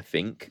question, I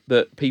think,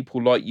 that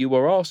people like you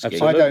are asking.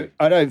 Absolutely.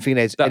 I don't think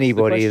there's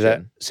anybody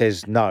that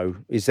says no,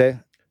 is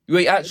there?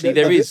 Wait, actually,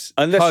 there is.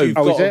 Unless you've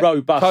got a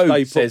robust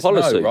stay-put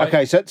policy. No, right?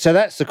 Okay, so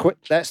that's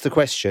the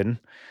question,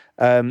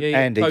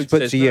 Andy, to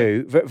put to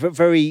you.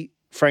 Very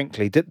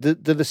frankly, do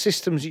the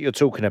systems that you're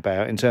talking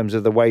about in terms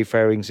of the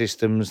wayfaring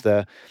systems,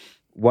 the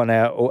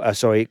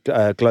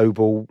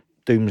global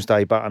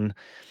doomsday button,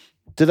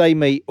 do they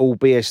meet all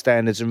BS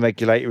standards and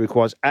regulatory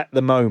requirements at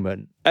the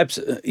moment?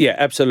 Yeah,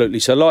 absolutely.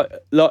 So,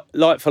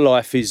 Light for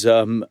Life is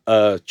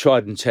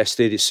tried and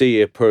tested. It's CE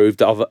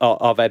approved.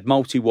 I've had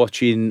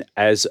multi-watching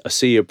as a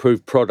CE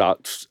approved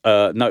product,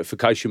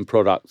 notification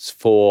products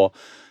for,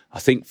 I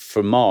think,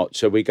 from March.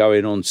 So we're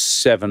going on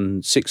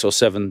 6 or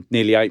 7,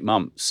 nearly 8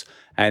 months,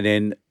 and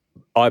then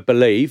I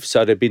believe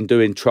they've been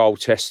doing trial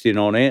testing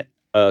on it.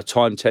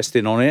 Time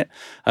testing on it,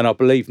 and I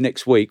believe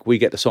next week we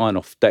get the sign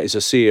off that is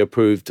a CE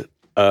approved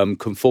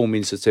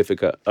conforming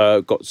certificate,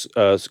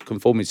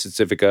 conforming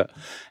certificate,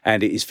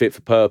 and it is fit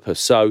for purpose.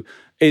 So,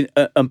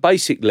 and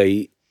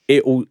basically,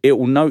 it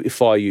will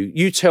notify you.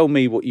 You tell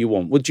me what you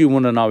want. What do you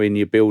want to know in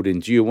your building?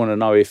 Do you want to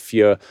know if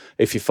your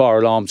fire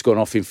alarm's gone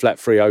off in flat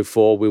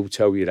 304? We'll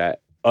tell you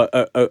that.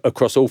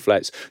 Across all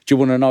flats. Do you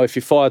want to know if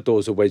your fire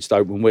doors are wedged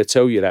open? We'll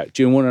tell you that.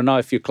 Do you want to know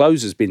if your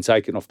closer's been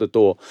taken off the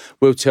door?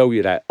 We'll tell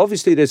you that.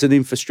 Obviously, there's an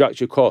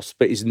infrastructure cost,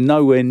 but it's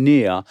nowhere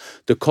near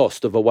the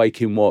cost of a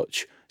waking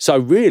watch. So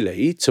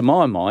really, to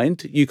my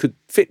mind, you could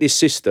fit this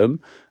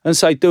system and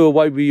say, do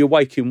away with your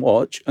waking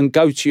watch and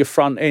go to your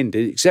front end.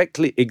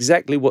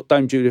 Exactly what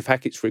Dame Judith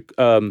Hackett's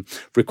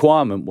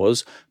requirement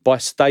was by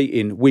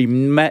stating we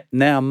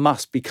now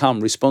must become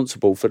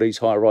responsible for these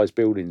high-rise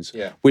buildings.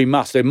 Yeah. We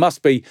must. There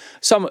must be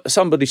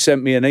somebody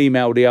sent me an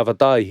email the other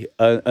day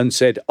and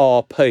said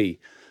RP,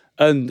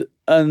 and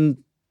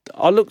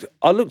I looked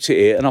at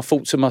it and I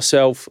thought to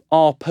myself,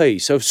 RP.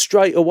 So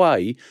straight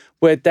away,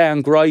 we're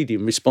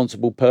downgrading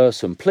responsible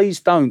person. Please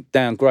don't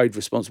downgrade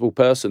responsible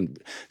person.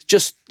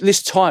 Just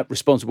let's type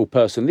responsible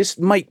person. Let's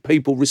make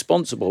people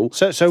responsible.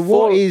 So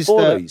what is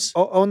these?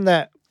 On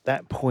that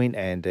point,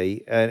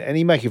 Andy, and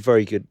you make a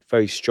very good,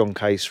 very strong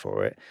case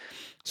for it.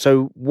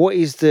 So what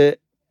is the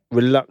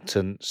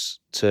reluctance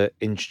to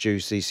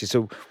introduce these?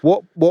 So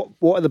what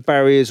are the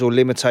barriers or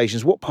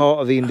limitations? What part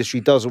of the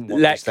industry doesn't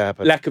want this to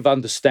happen? Lack of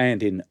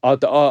understanding. I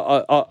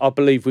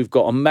believe we've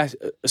got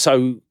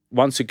so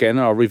once again,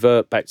 I'll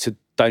revert back to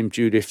Dame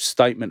Judith's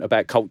statement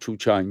about cultural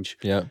change.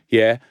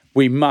 Yeah.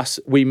 We must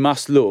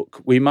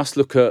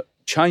look at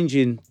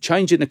changing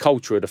the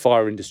culture of the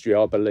fire industry,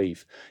 I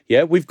believe.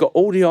 Yeah, we've got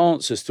all the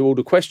answers to all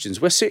the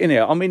questions. We're sitting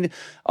here. I mean,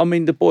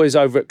 the boys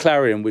over at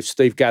Clarion with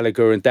Steve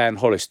Gallagher and Dan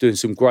Hollis doing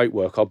some great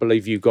work. I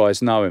believe you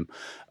guys know him.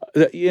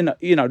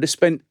 You know, they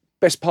spent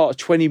best part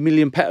of £20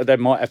 million. They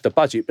might have the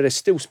budget, but they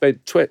still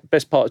spent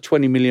best part of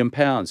 £20 million.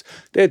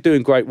 They're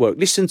doing great work.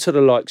 Listen to the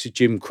likes of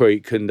Jim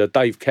Creek and the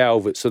Dave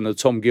Calverts and the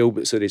Tom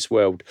Gilberts of this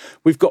world.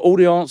 We've got all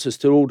the answers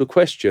to all the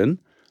question.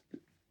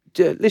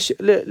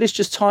 Let's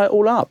just tie it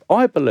all up,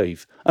 I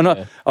believe. And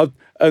I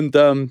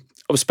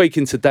was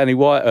speaking to Danny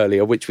White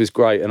earlier, which was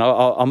great. And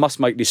I must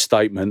make this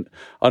statement.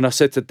 And I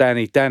said to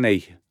Danny,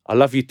 I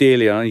love you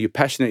dearly. I know you're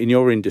passionate in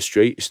your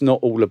industry. It's not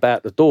all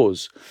about the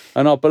doors.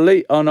 And I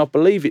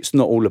believe it's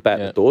not all about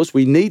the doors.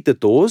 We need the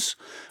doors.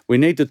 We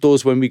need the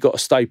doors when we got a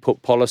stay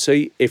put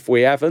policy. If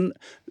we haven't,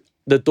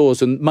 the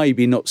doors are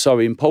maybe not so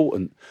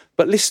important.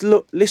 But let's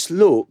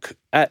look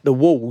at the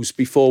walls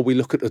before we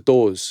look at the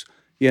doors.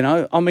 You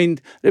know, I mean,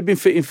 they've been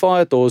fitting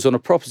fire doors on a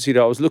property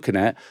that I was looking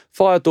at.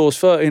 Fire doors,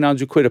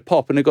 £1,300 a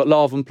pop, and they've got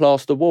lava and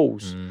plaster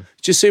walls. Do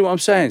you see what I'm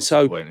saying?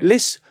 So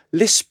let's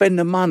spend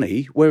the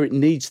money where it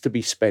needs to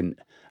be spent.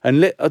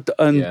 And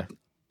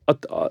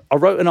I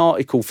wrote an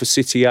article for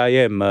City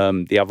AM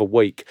the other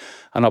week,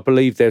 and I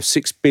believe there's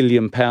 £6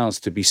 billion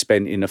to be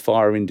spent in the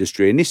fire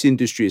industry. And this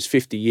industry is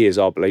 50 years,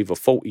 I believe, or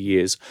 40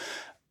 years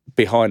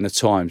behind the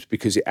times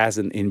because it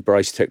hasn't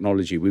embraced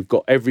technology. We've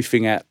got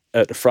everything at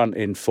the front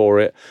end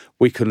for it.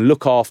 We can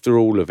look after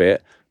all of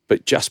it,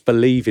 but just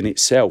believe in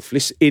itself.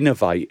 Let's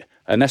innovate.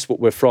 And that's what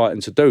we're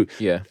frightened to do.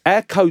 Yeah.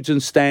 Our codes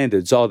and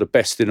standards are the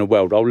best in the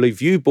world. I'll leave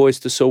you boys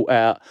to sort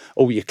out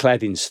all your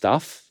cladding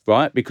stuff,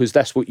 right? Because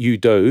that's what you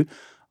do.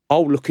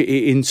 I'll look at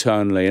it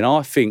internally, and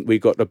I think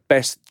we've got the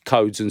best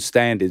codes and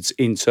standards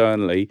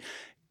internally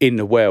in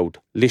the world.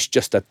 Let's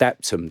just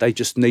adapt them. They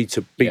just need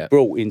to be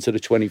brought into the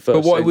 21st century.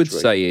 But what I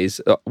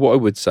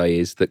would say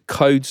is that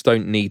codes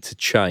don't need to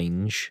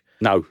change.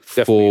 No,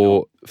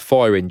 for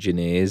fire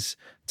engineers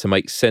to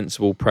make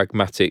sensible,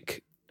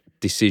 pragmatic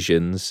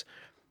decisions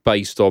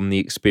based on the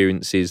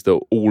experiences that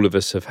all of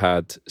us have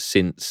had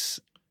since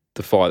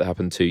the fire that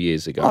happened 2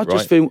 years ago.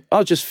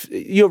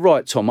 You're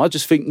right, Tom. I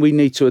just think we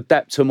need to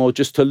adapt them, or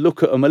just to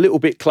look at them a little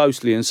bit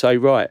closely and say,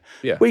 right,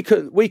 we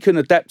can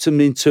adapt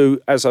them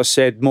into, as I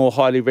said, more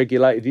highly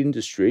regulated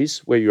industries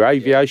where you're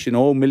aviation,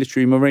 oil,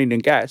 military, marine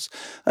and gas,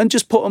 and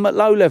just put them at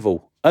low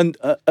level. And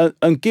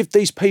give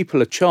these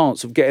people a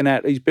chance of getting out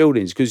of these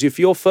buildings. Because if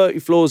you're 30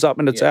 floors up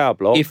in a tower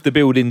block... If the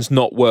building's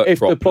not worked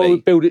properly...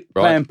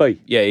 Plan B.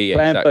 Yeah,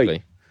 plan exactly.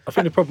 B. I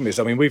think the problem is,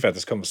 I mean, we've had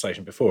this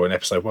conversation before in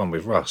episode 1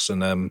 with Russ,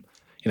 and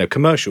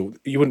commercial.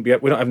 We're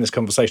not having this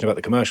conversation about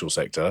the commercial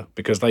sector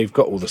because they've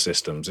got all the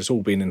systems. It's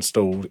all been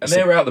installed, and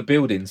they're out the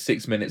building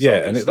 6 minutes. Yeah,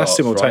 and that's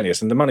simultaneous,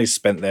 right? And the money's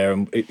spent there.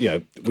 And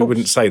we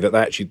wouldn't say that they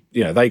actually,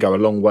 they go a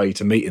long way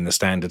to meeting the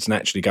standards and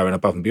actually going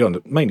above and beyond.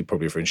 Mainly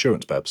probably for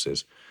insurance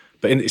purposes,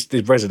 but it's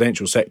the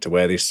residential sector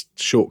where this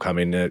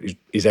shortcoming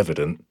is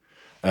evident.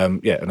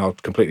 And I'll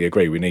completely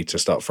agree. We need to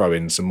start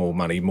throwing some more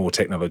money, more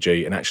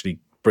technology, and actually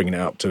bringing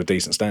it up to a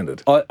decent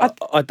standard.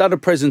 I done a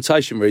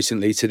presentation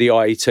recently to the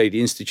IET,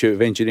 the Institute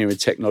of Engineering and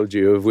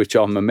Technology, of which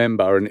I'm a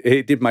member, and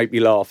it did make me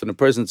laugh. In the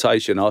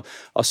presentation, I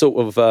sort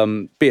of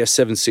BS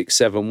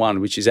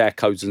 7671, which is our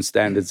codes and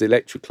standards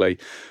electrically,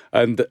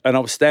 and I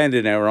was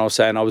standing there and I was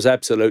saying I was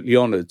absolutely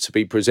honoured to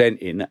be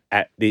presenting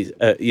at the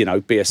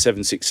BS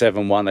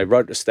 7671. They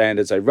wrote the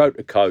standards, they wrote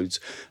the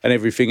codes, and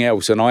everything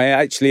else, and I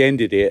actually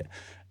ended it.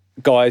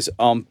 Guys,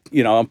 I'm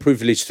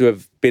privileged to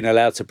have been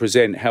allowed to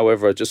present.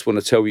 However, I just want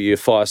to tell you your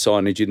fire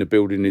signage in the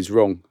building is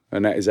wrong.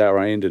 And that is how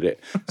I ended it.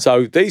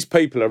 So these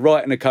people are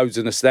writing the codes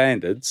and the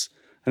standards,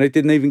 and they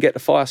didn't even get the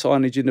fire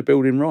signage in the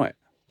building right.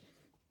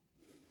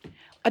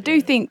 I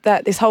do think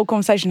that this whole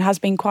conversation has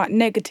been quite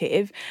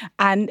negative,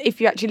 and if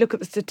you actually look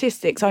at the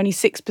statistics, only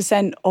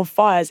 6% of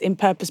fires in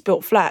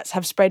purpose-built flats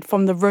have spread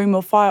from the room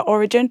of fire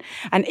origin,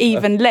 and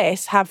even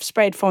less have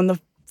spread from the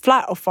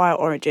flat of fire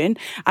origin.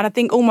 And I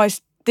think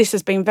almost this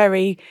has been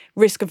very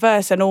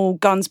risk-averse and all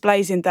guns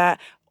blazing that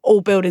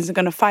all buildings are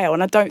going to fail,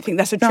 and I don't think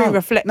that's a true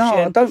reflection.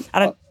 No, I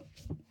don't.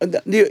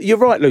 You're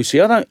right,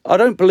 Lucy. I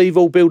don't believe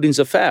all buildings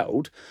are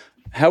failed.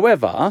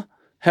 However,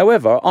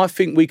 I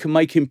think we can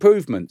make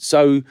improvements.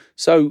 So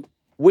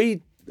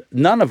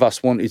none of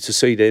us wanted to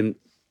see them.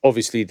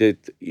 Obviously, the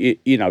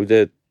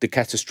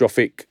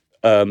catastrophic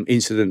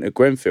incident at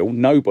Grenfell.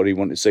 Nobody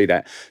wanted to see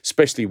that,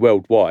 especially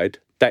worldwide.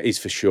 That is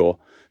for sure.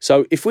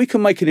 So if we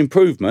can make an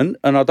improvement,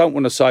 and I don't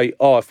want to say,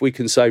 if we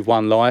can save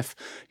one life,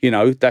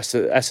 that's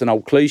an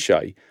old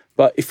cliche.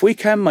 But if we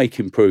can make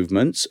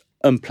improvements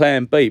and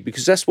plan B,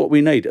 because that's what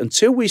we need.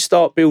 Until we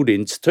start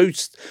building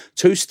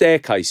two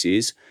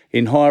staircases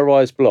in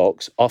high-rise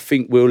blocks, I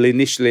think we'll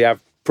initially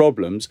have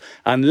problems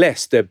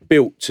unless they're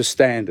built to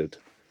standard.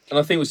 And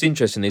I think what's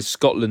interesting is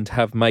Scotland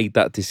have made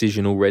that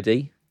decision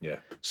already. Yeah.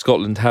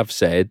 Scotland have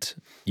said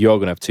you are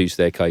going to have two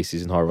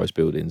staircases in high-rise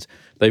buildings.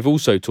 They've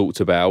also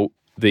talked about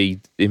the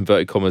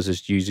inverted commas,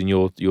 as using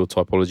your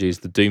typology, is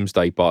the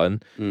doomsday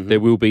button. Mm-hmm. There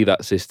will be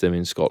that system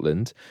in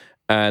Scotland,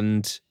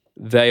 and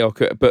they are.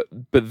 But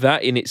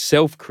that in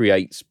itself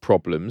creates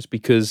problems,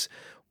 because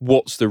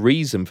what's the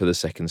reason for the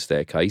second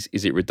staircase?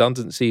 Is it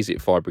redundancy? Is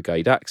it fire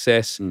brigade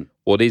access?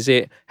 What is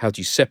it? How do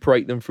you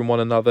separate them from one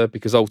another?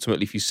 Because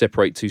ultimately, if you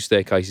separate two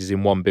staircases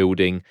in one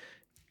building,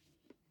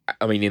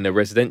 in a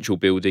residential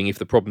building, if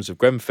the problems of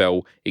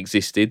Grenfell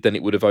existed, then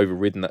it would have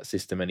overridden that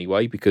system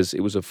anyway, because it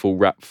was a full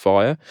wrap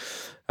fire.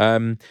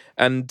 I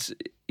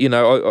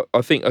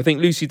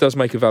think Lucy does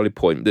make a valid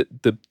point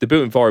that the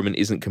built environment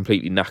isn't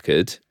completely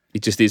knackered.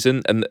 It just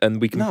isn't,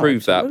 and we can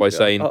prove that by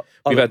saying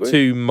we've had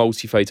two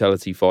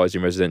multi-fatality fires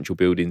in residential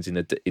buildings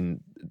in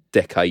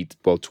decade,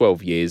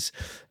 12 years,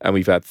 and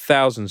we've had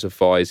thousands of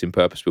fires in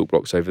purpose-built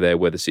blocks over there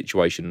where the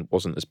situation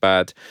wasn't as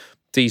bad.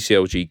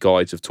 DCLG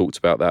guides have talked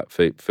about that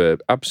for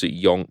absolute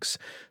yonks,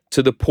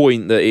 to the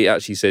point that it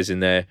actually says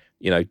in there,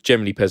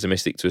 generally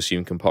pessimistic to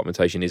assume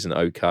compartmentation isn't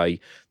okay,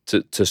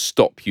 to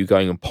stop you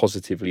going and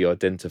positively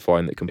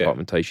identifying that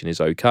compartmentation is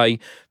okay.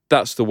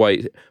 That's the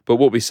way. But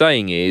what we're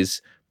saying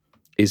is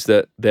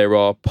that there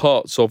are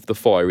parts of the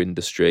fire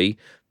industry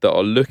that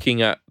are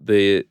looking at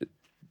the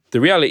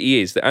reality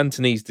is that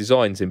Anthony's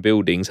designs in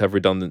buildings have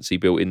redundancy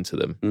built into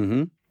them.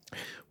 Mm-hmm.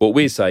 What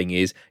we're saying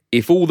is,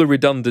 if all the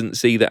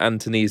redundancy that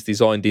Anthony has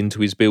designed into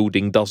his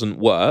building doesn't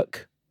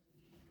work,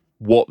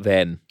 what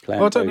then?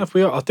 Well, I don't know if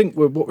we are. I think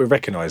what we're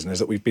recognising is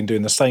that we've been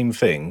doing the same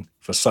thing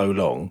for so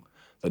long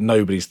that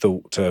nobody's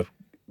thought to...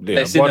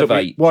 Let's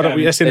innovate. Why don't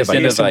we let's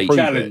innovate?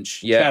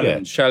 Challenge.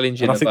 Challenge, and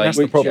innovate. I think that's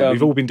the problem.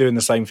 We've all been doing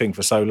the same thing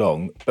for so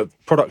long, but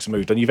products have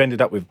moved, and you've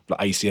ended up with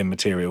ACM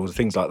materials,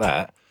 things like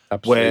that.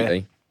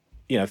 Absolutely.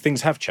 Where,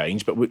 things have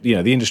changed, but the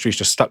industry's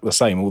just stuck the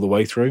same all the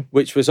way through.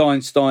 Which was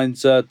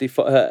Einstein's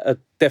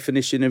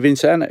definition of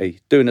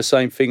insanity: doing the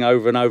same thing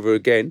over and over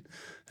again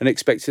and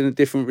expecting a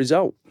different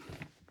result.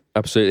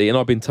 Absolutely, and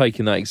I've been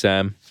taking that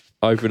exam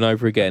over and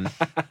over again.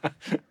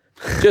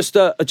 Just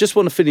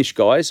want to finish,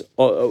 guys.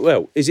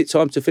 Well, is it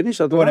time to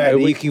finish? I don't Go on, know.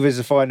 Andy, you give us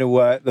a final,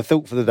 the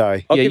thought for the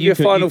day. I'll give you a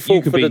final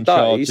thought for the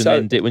day. You can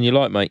end it when you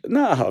like, mate.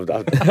 No,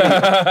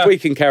 we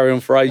can carry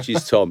on for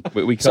ages, Tom.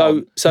 We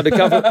can't. So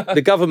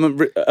the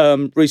government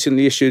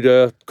recently issued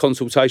a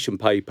consultation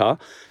paper,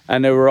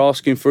 and they were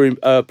asking for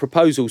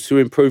proposals to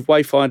improve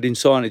wayfinding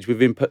signage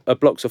within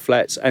blocks of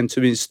flats and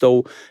to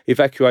install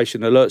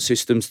evacuation alert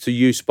systems to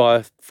use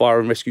by fire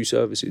and rescue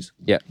services.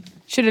 Yeah.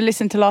 Should have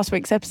listened to last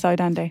week's episode,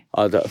 Andy.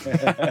 I don't.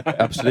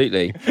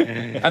 Absolutely.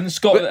 And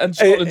Scotland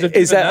have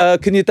Is given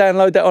that? Can you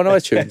download that on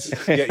iTunes?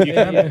 Yeah, you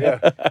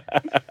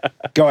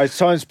can. Guys,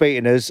 time's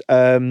beating us.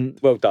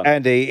 Well done,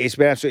 Andy. It's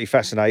been absolutely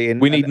fascinating.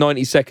 We need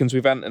 90 seconds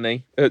with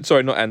Anthony.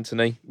 Sorry, not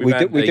Anthony. We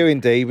do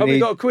indeed. We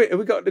got a quiz.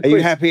 We got the quiz. Are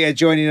you happy at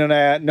joining on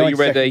our 90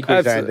 ready? second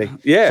quiz, Absolutely.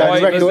 Andy? Yeah. So the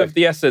Timers record, of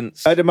the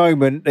essence. at the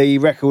moment, the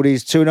record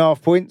is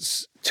 2.5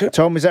 points.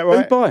 Tom, is that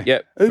right? Who by?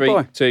 Yep. Who 3,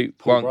 by? 2,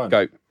 1, Ryan.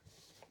 go.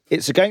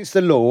 It's against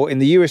the law in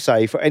the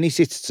USA for any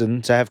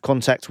citizen to have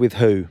contact with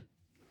who?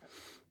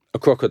 A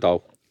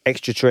crocodile.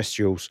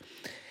 Extraterrestrials.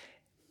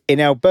 In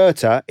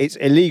Alberta, it's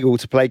illegal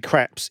to play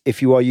craps if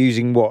you are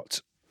using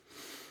what?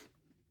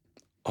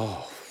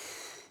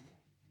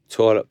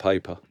 Toilet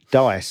paper.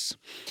 Dice.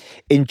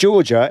 In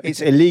Georgia, it's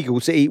illegal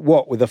to eat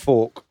what with a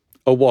fork?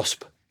 A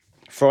wasp.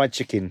 Fried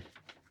chicken.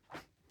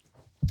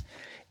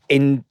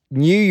 In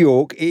New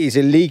York, it is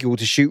illegal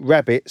to shoot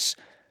rabbits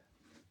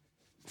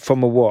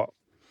from a what?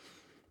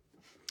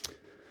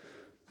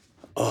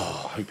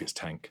 I hope it's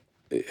tank.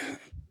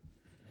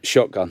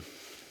 Shotgun.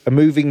 A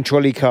moving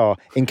trolley car.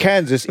 In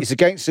Kansas, it's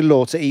against the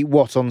law to eat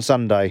what on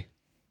Sunday?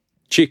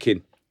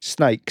 Chicken.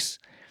 Snakes.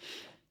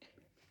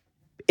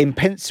 In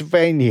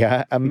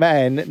Pennsylvania, a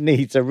man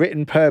needs a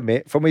written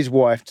permit from his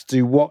wife to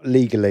do what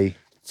legally?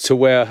 To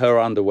wear her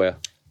underwear.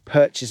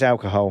 Purchase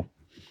alcohol.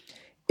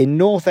 In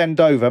North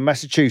Andover,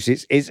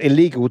 Massachusetts, it's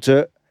illegal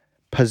to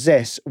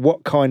possess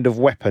what kind of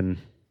weapon?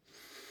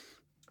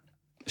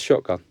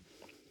 Shotgun.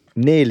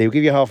 Nearly. We'll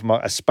give you half a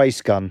mark. A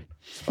space gun.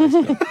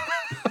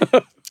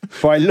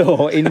 By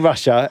law in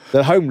Russia,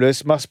 the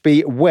homeless must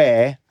be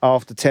where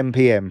after 10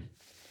 p.m?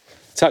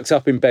 Tucked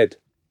up in bed.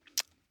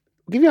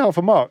 We'll give you half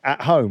a mark.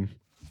 At home.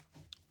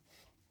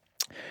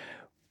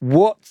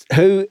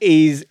 Who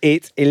is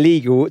it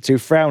illegal to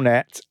frown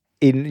at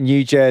in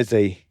New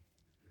Jersey?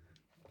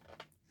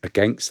 A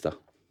gangster.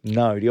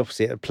 No, the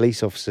opposite of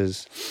police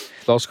officers.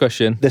 Last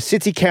question. The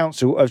City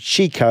Council of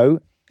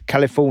Chico,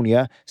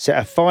 California, set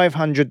a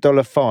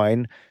 $500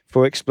 fine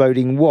for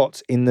exploding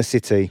what in the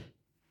city?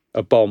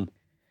 A bomb.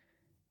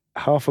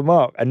 Half a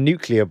mark. A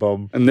nuclear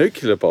bomb. A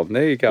nuclear bomb.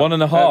 There you go.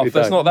 1.5.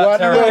 That's not that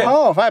One and a terrible.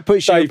 half. That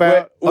puts you Dave,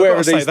 about... where are I've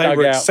got to these say, they dug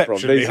were out from?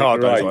 exceptionally These are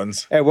hard, those great.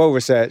 ones. well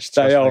researched.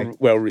 They trust are me.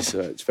 well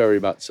researched, very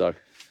much so.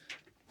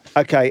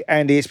 Okay,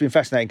 Andy, it's been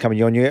fascinating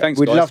coming on you. Thanks,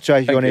 We'd guys. love to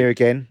have you Thank on you. here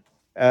again.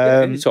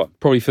 Anytime.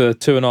 Probably for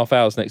 2.5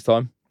 hours next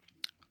time.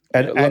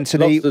 And Yeah,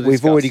 Anthony, lots to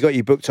we've already discuss. got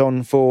you booked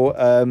on for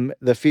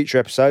the future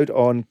episode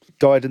on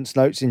guidance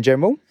notes in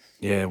general,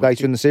 Yeah.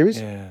 later in the series.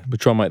 Yeah. We'll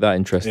try and make that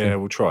interesting. Yeah,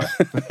 we'll try.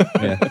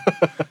 Yeah.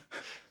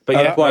 But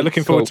yeah, Well, I'm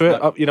looking forward to it.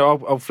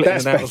 cool. I'll flip in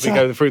That's and out as we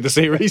better. go through the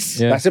series.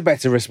 Yeah. That's a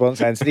better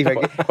response, Anthony.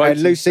 Thank you. Quite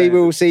And Lucy, standard.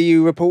 we'll see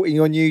you reporting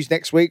your news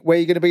next week. Where are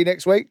you going to be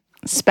next week?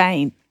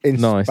 Spain. In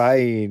Nice.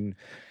 Spain.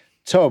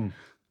 Tom,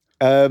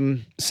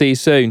 See you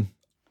soon.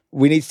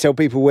 we need to tell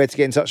people where to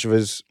get in touch with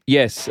us.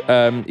 Yes,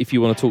 if you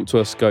want to talk to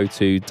us, go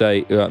to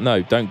Dave.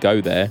 No, don't go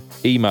there.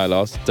 Email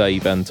us,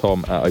 Dave and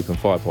Tom at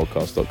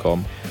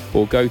openfirepodcast.com,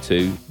 or go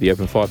to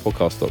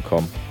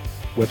theopenfirepodcast.com.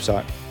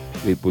 Website.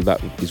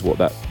 That is what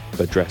that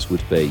address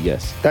would be,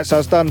 yes. That's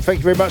us done. Thank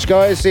you very much,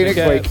 guys. See you Take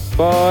next care. week.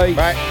 Bye.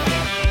 Bye.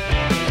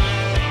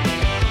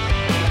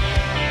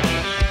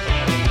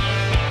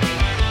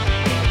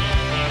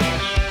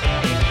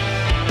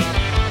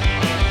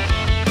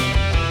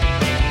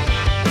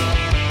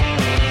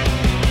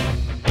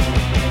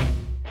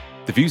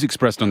 The views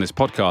expressed on this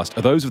podcast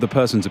are those of the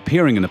persons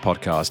appearing in the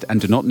podcast and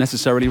do not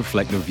necessarily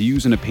reflect the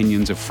views and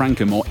opinions of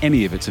Frankum or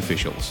any of its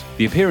officials.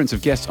 The appearance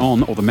of guests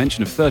on or the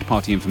mention of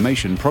third-party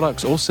information,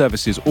 products or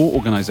services or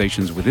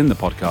organisations within the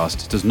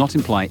podcast does not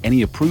imply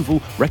any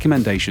approval,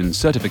 recommendation,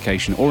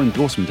 certification or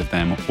endorsement of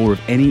them or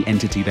of any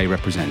entity they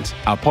represent.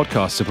 Our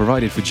podcasts are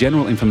provided for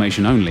general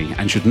information only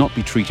and should not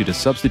be treated as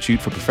substitute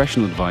for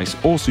professional advice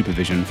or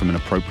supervision from an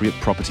appropriate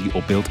property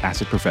or built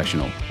asset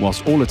professional.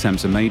 Whilst all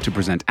attempts are made to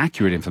present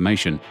accurate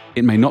information,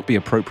 it may not be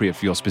appropriate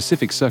for your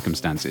specific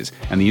circumstances,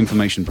 and the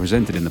information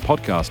presented in the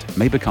podcast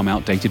may become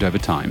outdated over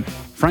time.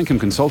 Frankum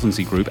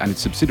Consultancy Group and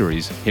its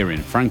subsidiaries, herein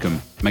Frankum,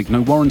 make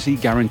no warranty,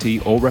 guarantee,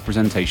 or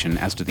representation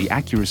as to the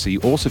accuracy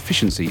or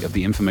sufficiency of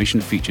the information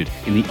featured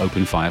in the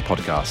Open Fire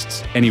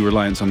podcasts. Any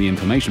reliance on the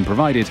information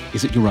provided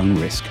is at your own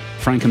risk.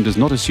 Frankum does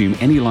not assume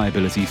any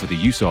liability for the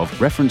use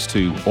of, reference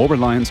to, or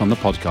reliance on the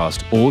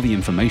podcast or the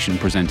information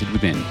presented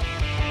within.